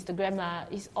 Instagram lah,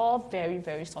 is all very,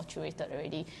 very saturated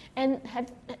already. And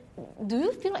do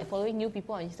you feel like following new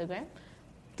people on Instagram?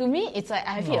 To me, it's like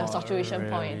I've hit a saturation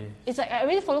point. It's like I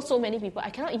already follow so many people, I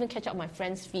cannot even catch up my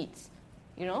friends' feeds.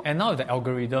 And now the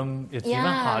algorithm, it's even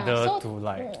harder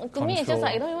to control. Me, it's just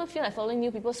like I don't even feel like following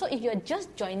new people. So if you're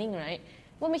just joining, right,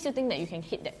 what makes you think that you can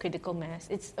hit that critical mass?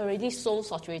 It's already so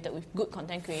saturated with good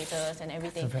content creators and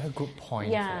everything. It's a very good point.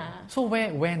 Yeah. So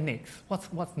where next?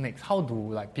 What's next? How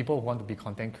do people who want to be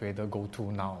content creator go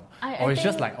to now?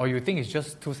 Or you think it's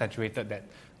just too saturated that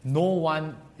no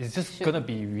one is just going to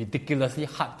be ridiculously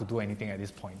hard to do anything at this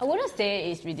point? I wouldn't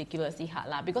say it's ridiculously hard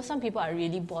lah, because some people are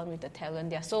really born with the talent.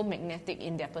 They are so magnetic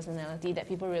in their personality that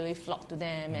people really flock to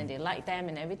them and they like them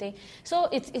and everything. So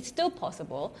it's still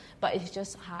possible, but it's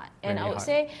just hard. And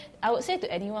really I would say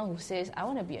to anyone who says I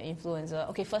want to be an influencer,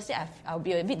 okay, firstly I'll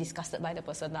be a bit disgusted by the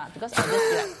person lah, because I'll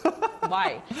just be like,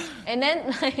 why? And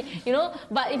then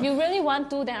but if you really want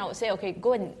to, then I would say, okay,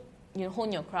 go and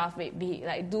hone your craft, be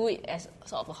like do it as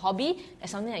sort of a hobby, as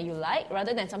something that you like,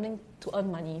 rather than something to earn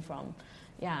money from.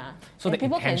 Yeah. So and the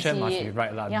intention must be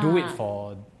right lah. Do it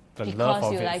for the love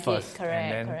of it first,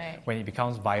 correct, and then when it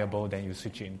becomes viable, then you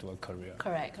switch it into a career.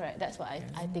 Correct. That's what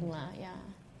I think lah. Yeah.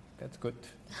 That's good.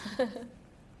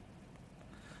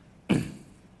 Yeah,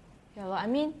 well, I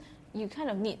mean, you kind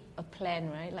of need a plan,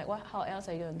 right? Like, how else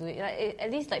are you going to do it? Like,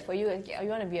 at least, like, for you, you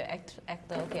want to be an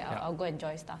actor, okay, I'll go and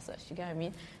join Star Search. You get what I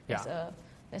mean?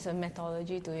 There's a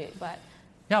methodology to it, but...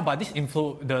 Yeah, but this the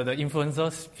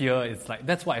influencer sphere, it's like,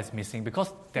 that's what is missing,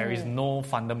 because there is no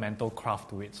fundamental craft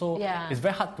to it. So it's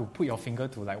very hard to put your finger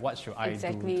to, like, what should I do?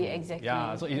 Exactly.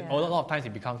 Yeah, so a lot of times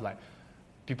it becomes like,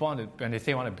 people when they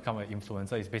say want to become an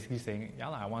influencer, it's basically saying,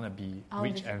 I want to be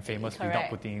rich and famous without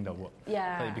putting in the work.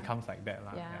 Yeah. So it becomes like that.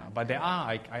 But there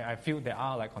are, I feel there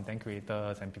are like content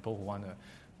creators and people who want to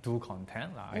do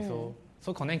content.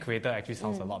 So content creator actually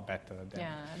sounds a lot better than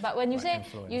but when you say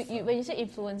influencer. when you say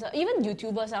influencer, even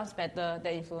YouTuber sounds better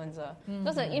than influencer.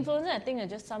 Because like influencer, I think, are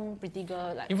just some pretty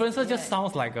girl. Like, influencer just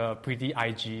sounds like a pretty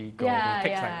IG girl who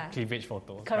takes like cleavage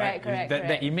photos. Correct.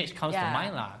 That image comes to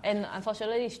mind lah. And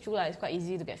unfortunately, it's true lah. It's quite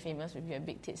easy to get famous with your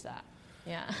big tits lah.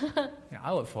 Yeah.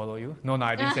 I would follow you. No,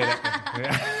 I didn't say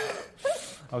that.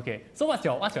 Okay, so what's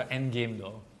your end game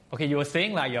though? Okay, you were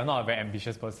saying like you're not a very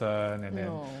ambitious person, and then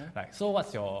like, so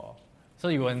what's your... So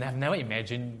you would have never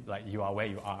imagined like you are where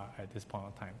you are at this point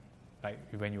of time, like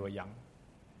when you were young?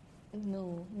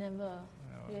 No, never.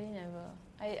 Really never.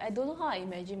 I don't know how I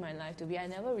imagine my life to be. I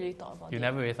never really thought about it. You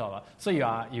never really thought about it. So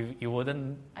you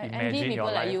wouldn't imagine your life. I envy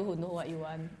people like you who know what you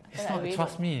want.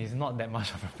 Trust me, it's not that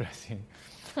much of a blessing.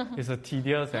 It's a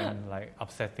tedious and like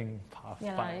upsetting path.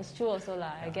 Yeah, but it's true also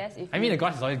lah. I guess I mean, the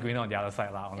grass is always greener on the other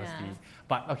side lah, honestly.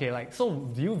 But okay, like, so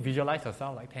do you visualize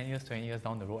yourself like 10 years, 20 years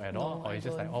down the road at all? Or it's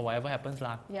just like, whatever happens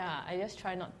lah? Yeah, I just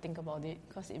try not to think about it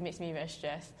because it makes me very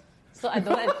stressed. So I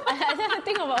don't I just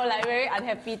think about like very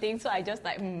unhappy things, so I just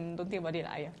like, don't think about it,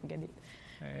 forget it.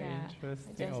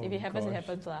 Interesting. If it happens, it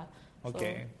happens lah.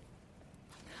 Okay.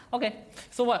 Okay,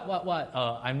 so what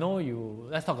I know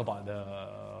let's talk about the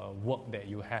work that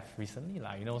you have recently,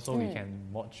 so we can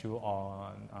watch you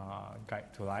on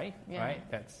Guide to Life, right?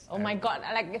 That's my God,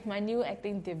 like my new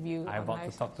acting debut. I want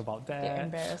to talk about that. Get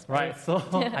embarrassed. Right, so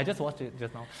I just watched it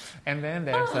just now. And then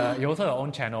there's you also have your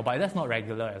own channel, but that's not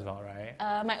regular as well, right?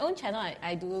 My own channel,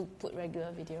 I do put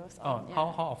regular videos on.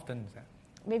 How often is that?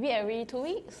 Maybe every 2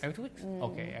 weeks. Every 2 weeks?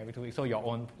 Okay, every 2 weeks. So your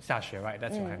own Xiaxue, right?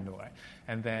 That's your handle, right?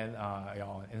 And then you're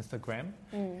on Instagram,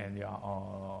 and you're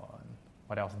on,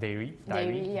 what else? Dairy.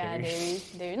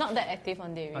 Dairy. Not that active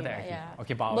on Dairy. Not that active. Yeah.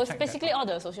 Okay, but basically all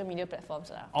the social media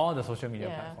platforms. All the social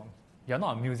media platforms. You're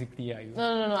not on Musical.ly, are you?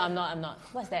 No, I'm not.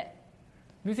 What's that?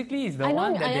 Musical.ly is the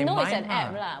one that they mime. I know it's an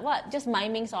app lah. What? Just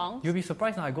miming songs? You'll be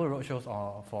surprised now. I go to roadshows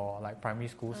for like primary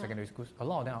schools, secondary schools. A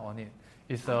lot of them are on it.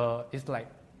 It's like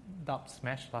Dub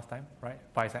Smash last time, right?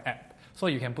 But it's an app. So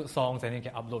you can put songs and you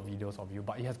can upload videos of you.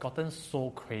 But it has gotten so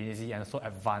crazy and so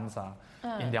advanced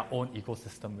in their own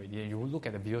ecosystem already. And you look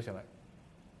at the videos, you're like,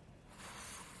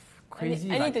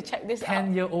 crazy. I need to check this out.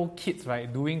 10-year-old kids,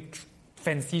 right, doing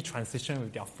fancy transition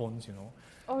with their phones,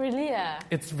 Oh, really? Yeah.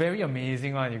 It's very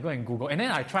amazing one. You go and Google, and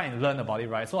then I try and learn about it,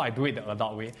 right? So I do it the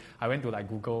adult way. I went to like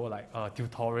Google like a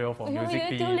tutorial for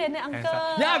music.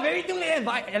 Yeah, very 丢脸,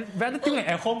 but rather 丢脸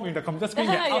at home with the computer screen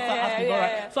than outside ask people,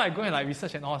 right? So I go and like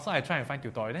research and all. So I try and find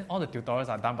tutorials. Then all the tutorials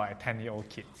are done by 10-year-old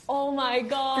kids. Oh my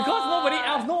god! Because nobody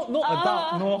else, no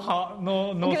adult,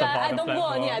 knows about the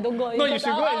platform. I don't go on it. No, you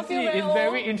should go and see. It's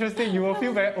very interesting. You will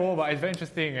feel very old, but it's very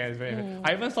interesting.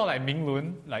 I even saw like Ming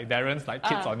Lun, like Darren's like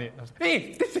kids on it.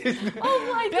 Hey, this is.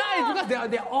 Oh my god! Yeah, it's because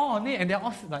they're all on it and they're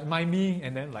all like miming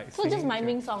and then like. So just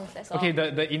miming songs. That's all. Okay,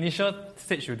 the initial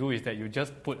stage you do is that you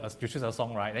just you choose a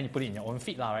song, right? Then you put it in your own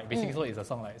feed, right? Basically, so it's a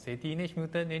song like say Teenage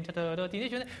Mutant Ninja Turtle,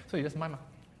 Teenage Mutant. So you just mime.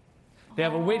 They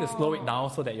have a way to slow it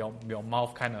down so that your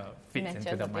mouth kind of fits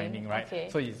into the miming, right? Okay.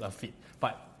 So it's a feed,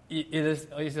 but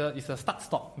it's a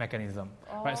start-stop mechanism,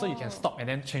 right? So you can stop and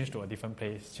then change to a different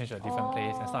place, and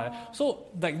start. So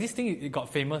like this thing, it got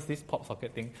famous, this pop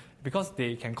socket thing, because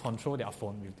they can control their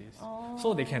phone with this.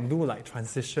 So they can do like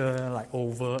transition, like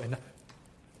over and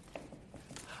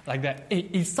like that.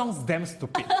 It sounds damn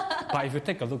stupid, but if you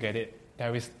take a look at it,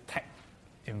 there is tech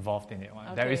involved in it.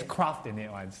 Okay. There is craft in it.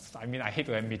 I mean, I hate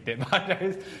to admit it, but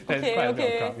there's quite a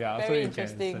bit of craft. Yeah, very so you can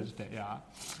search that.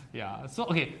 Yeah.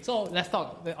 So let's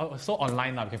talk. So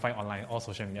online now, you can find online all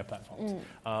social media platforms.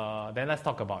 Then let's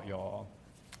talk about your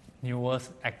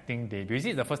newest acting debut. Is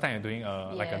it the first time you're doing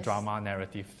like a drama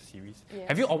narrative series? Yes.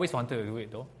 Have you always wanted to do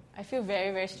it though? I feel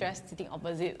very, very stressed sitting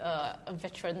opposite a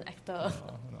veteran actor.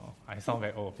 No, I sound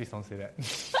very old. Please don't say that.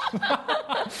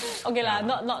 Okay,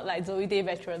 not like Zoe Day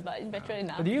veteran, but veteran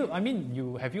enough.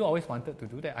 But have you always wanted to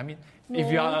do that? I mean, if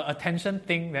you are an attention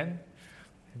thing, then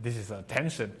this is a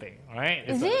tension thing, right?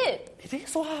 Is it? It is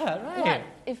so hard, right? What?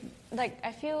 If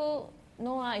I feel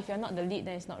if you're not the lead,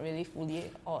 then it's not really fully.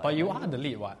 But you are the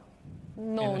lead, what?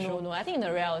 No. I think in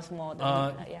the real is more the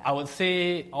lead. I would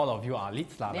say all of you are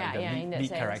leads, like the lead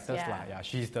sense, characters.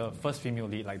 She's the first female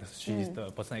lead, she's the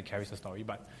person that carries the story.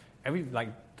 But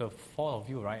the four of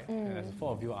you, right? The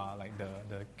four of you are like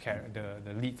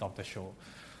the leads of the show.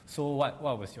 So what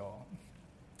was your...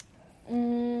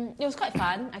 It was quite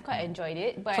fun. I quite enjoyed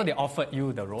it. But so they offered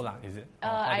you the role, is it?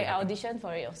 I auditioned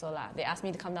for it also. They asked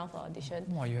me to come down for audition.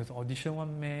 Wow, you have to audition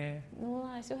one, meh? No,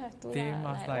 I still have to. They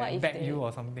must beg you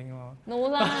or something. Or? No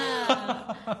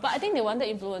lah. But I think they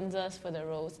wanted influencers for the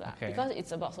roles because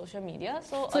it's about social media.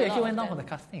 So you actually went down for the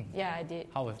casting? Yeah, I did.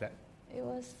 How was that? It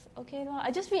was okay.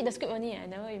 I just read the script only. I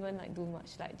never even do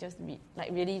much. Just read.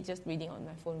 Really just reading on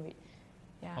my phone.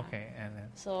 Yeah. Okay, and then...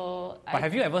 So... But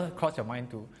have you ever crossed your mind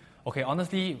to... Okay,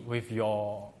 honestly, with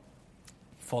your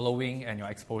following and your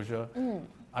exposure,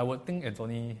 I would think it's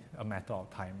only a matter of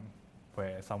time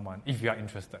where someone, if you are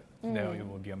interested, then it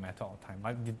will be a matter of time.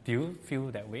 Do you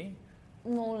feel that way?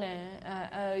 No,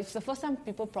 it's the first time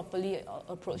people properly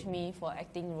approach me for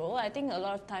acting role. I think a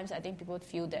lot of times, people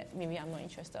feel that maybe I'm not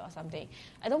interested or something.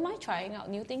 I don't mind trying out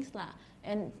new things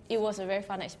and it was a very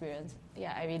fun experience.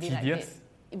 Yeah, I really liked it.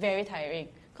 Very tiring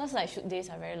because shoot days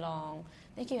are very long.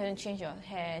 Then you can change your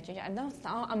hair, and now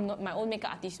I'm not my own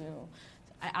makeup artist.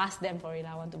 I asked them for it.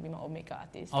 I want to be my own makeup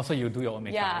artist. Also, you do your own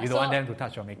makeup. Yeah, you don't want them to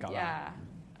touch your makeup. Yeah.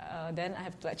 Then I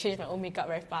have to change my own makeup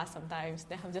very fast sometimes.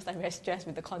 Then I'm just very stressed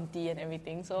with the conti and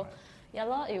everything. So,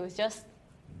 it was just...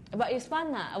 But it's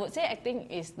fun. I would say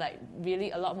acting is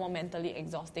really a lot more mentally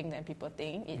exhausting than people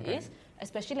think it is.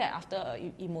 Especially after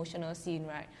an emotional scene,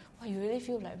 right? Well, you really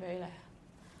feel very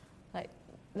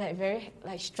very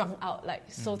strung out,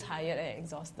 so tired and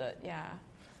exhausted. Yeah.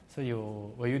 So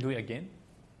will you do it again?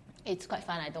 It's quite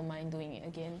fun. I don't mind doing it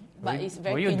again. But it's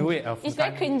very cringy. Will you do it It's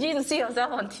very cringy to see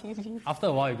yourself on TV. After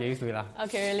a while, you get used to it.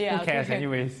 Okay, really? Who cares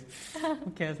anyways?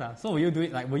 Who cares? So will you do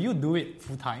it? Will you do it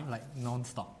full time,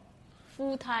 non-stop?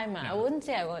 Full time? I wouldn't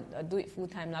say I would do it full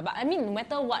time. But I mean, no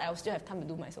matter what, I'll still have time to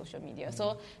do my social media.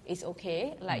 So it's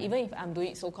okay. Even if I'm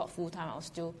doing it so-called full time, I'll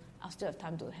still have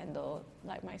time to handle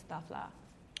my stuff. Yeah.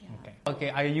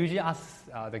 Okay. I usually ask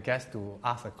the guests to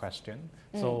ask a question,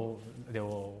 so they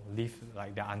will leave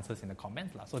their answers in the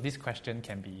comments. So this question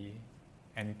can be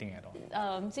anything at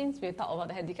all. Since we talked about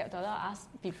the handicapped toilet, I'll ask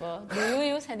people: do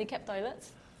you use handicapped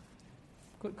toilets?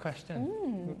 Good question.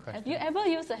 Good question. Have you ever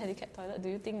used a handicapped toilet? Do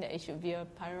you think that it should be a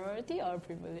priority or a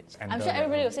privilege? I'm sure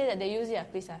everybody will say that they use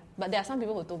it, please. But there are some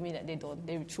people who told me that they don't.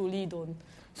 They truly don't.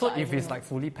 So if it's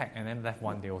fully packed and then left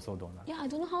one, they also don't. Yeah, I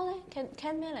don't know how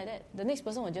can man like that. The next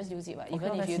person will just use it, okay,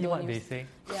 even if you see don't what use. They say.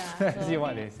 Yeah. Let's see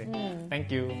what they say.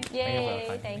 Thank you.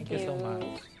 Yay, Thank you for your time.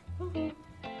 thank you so much.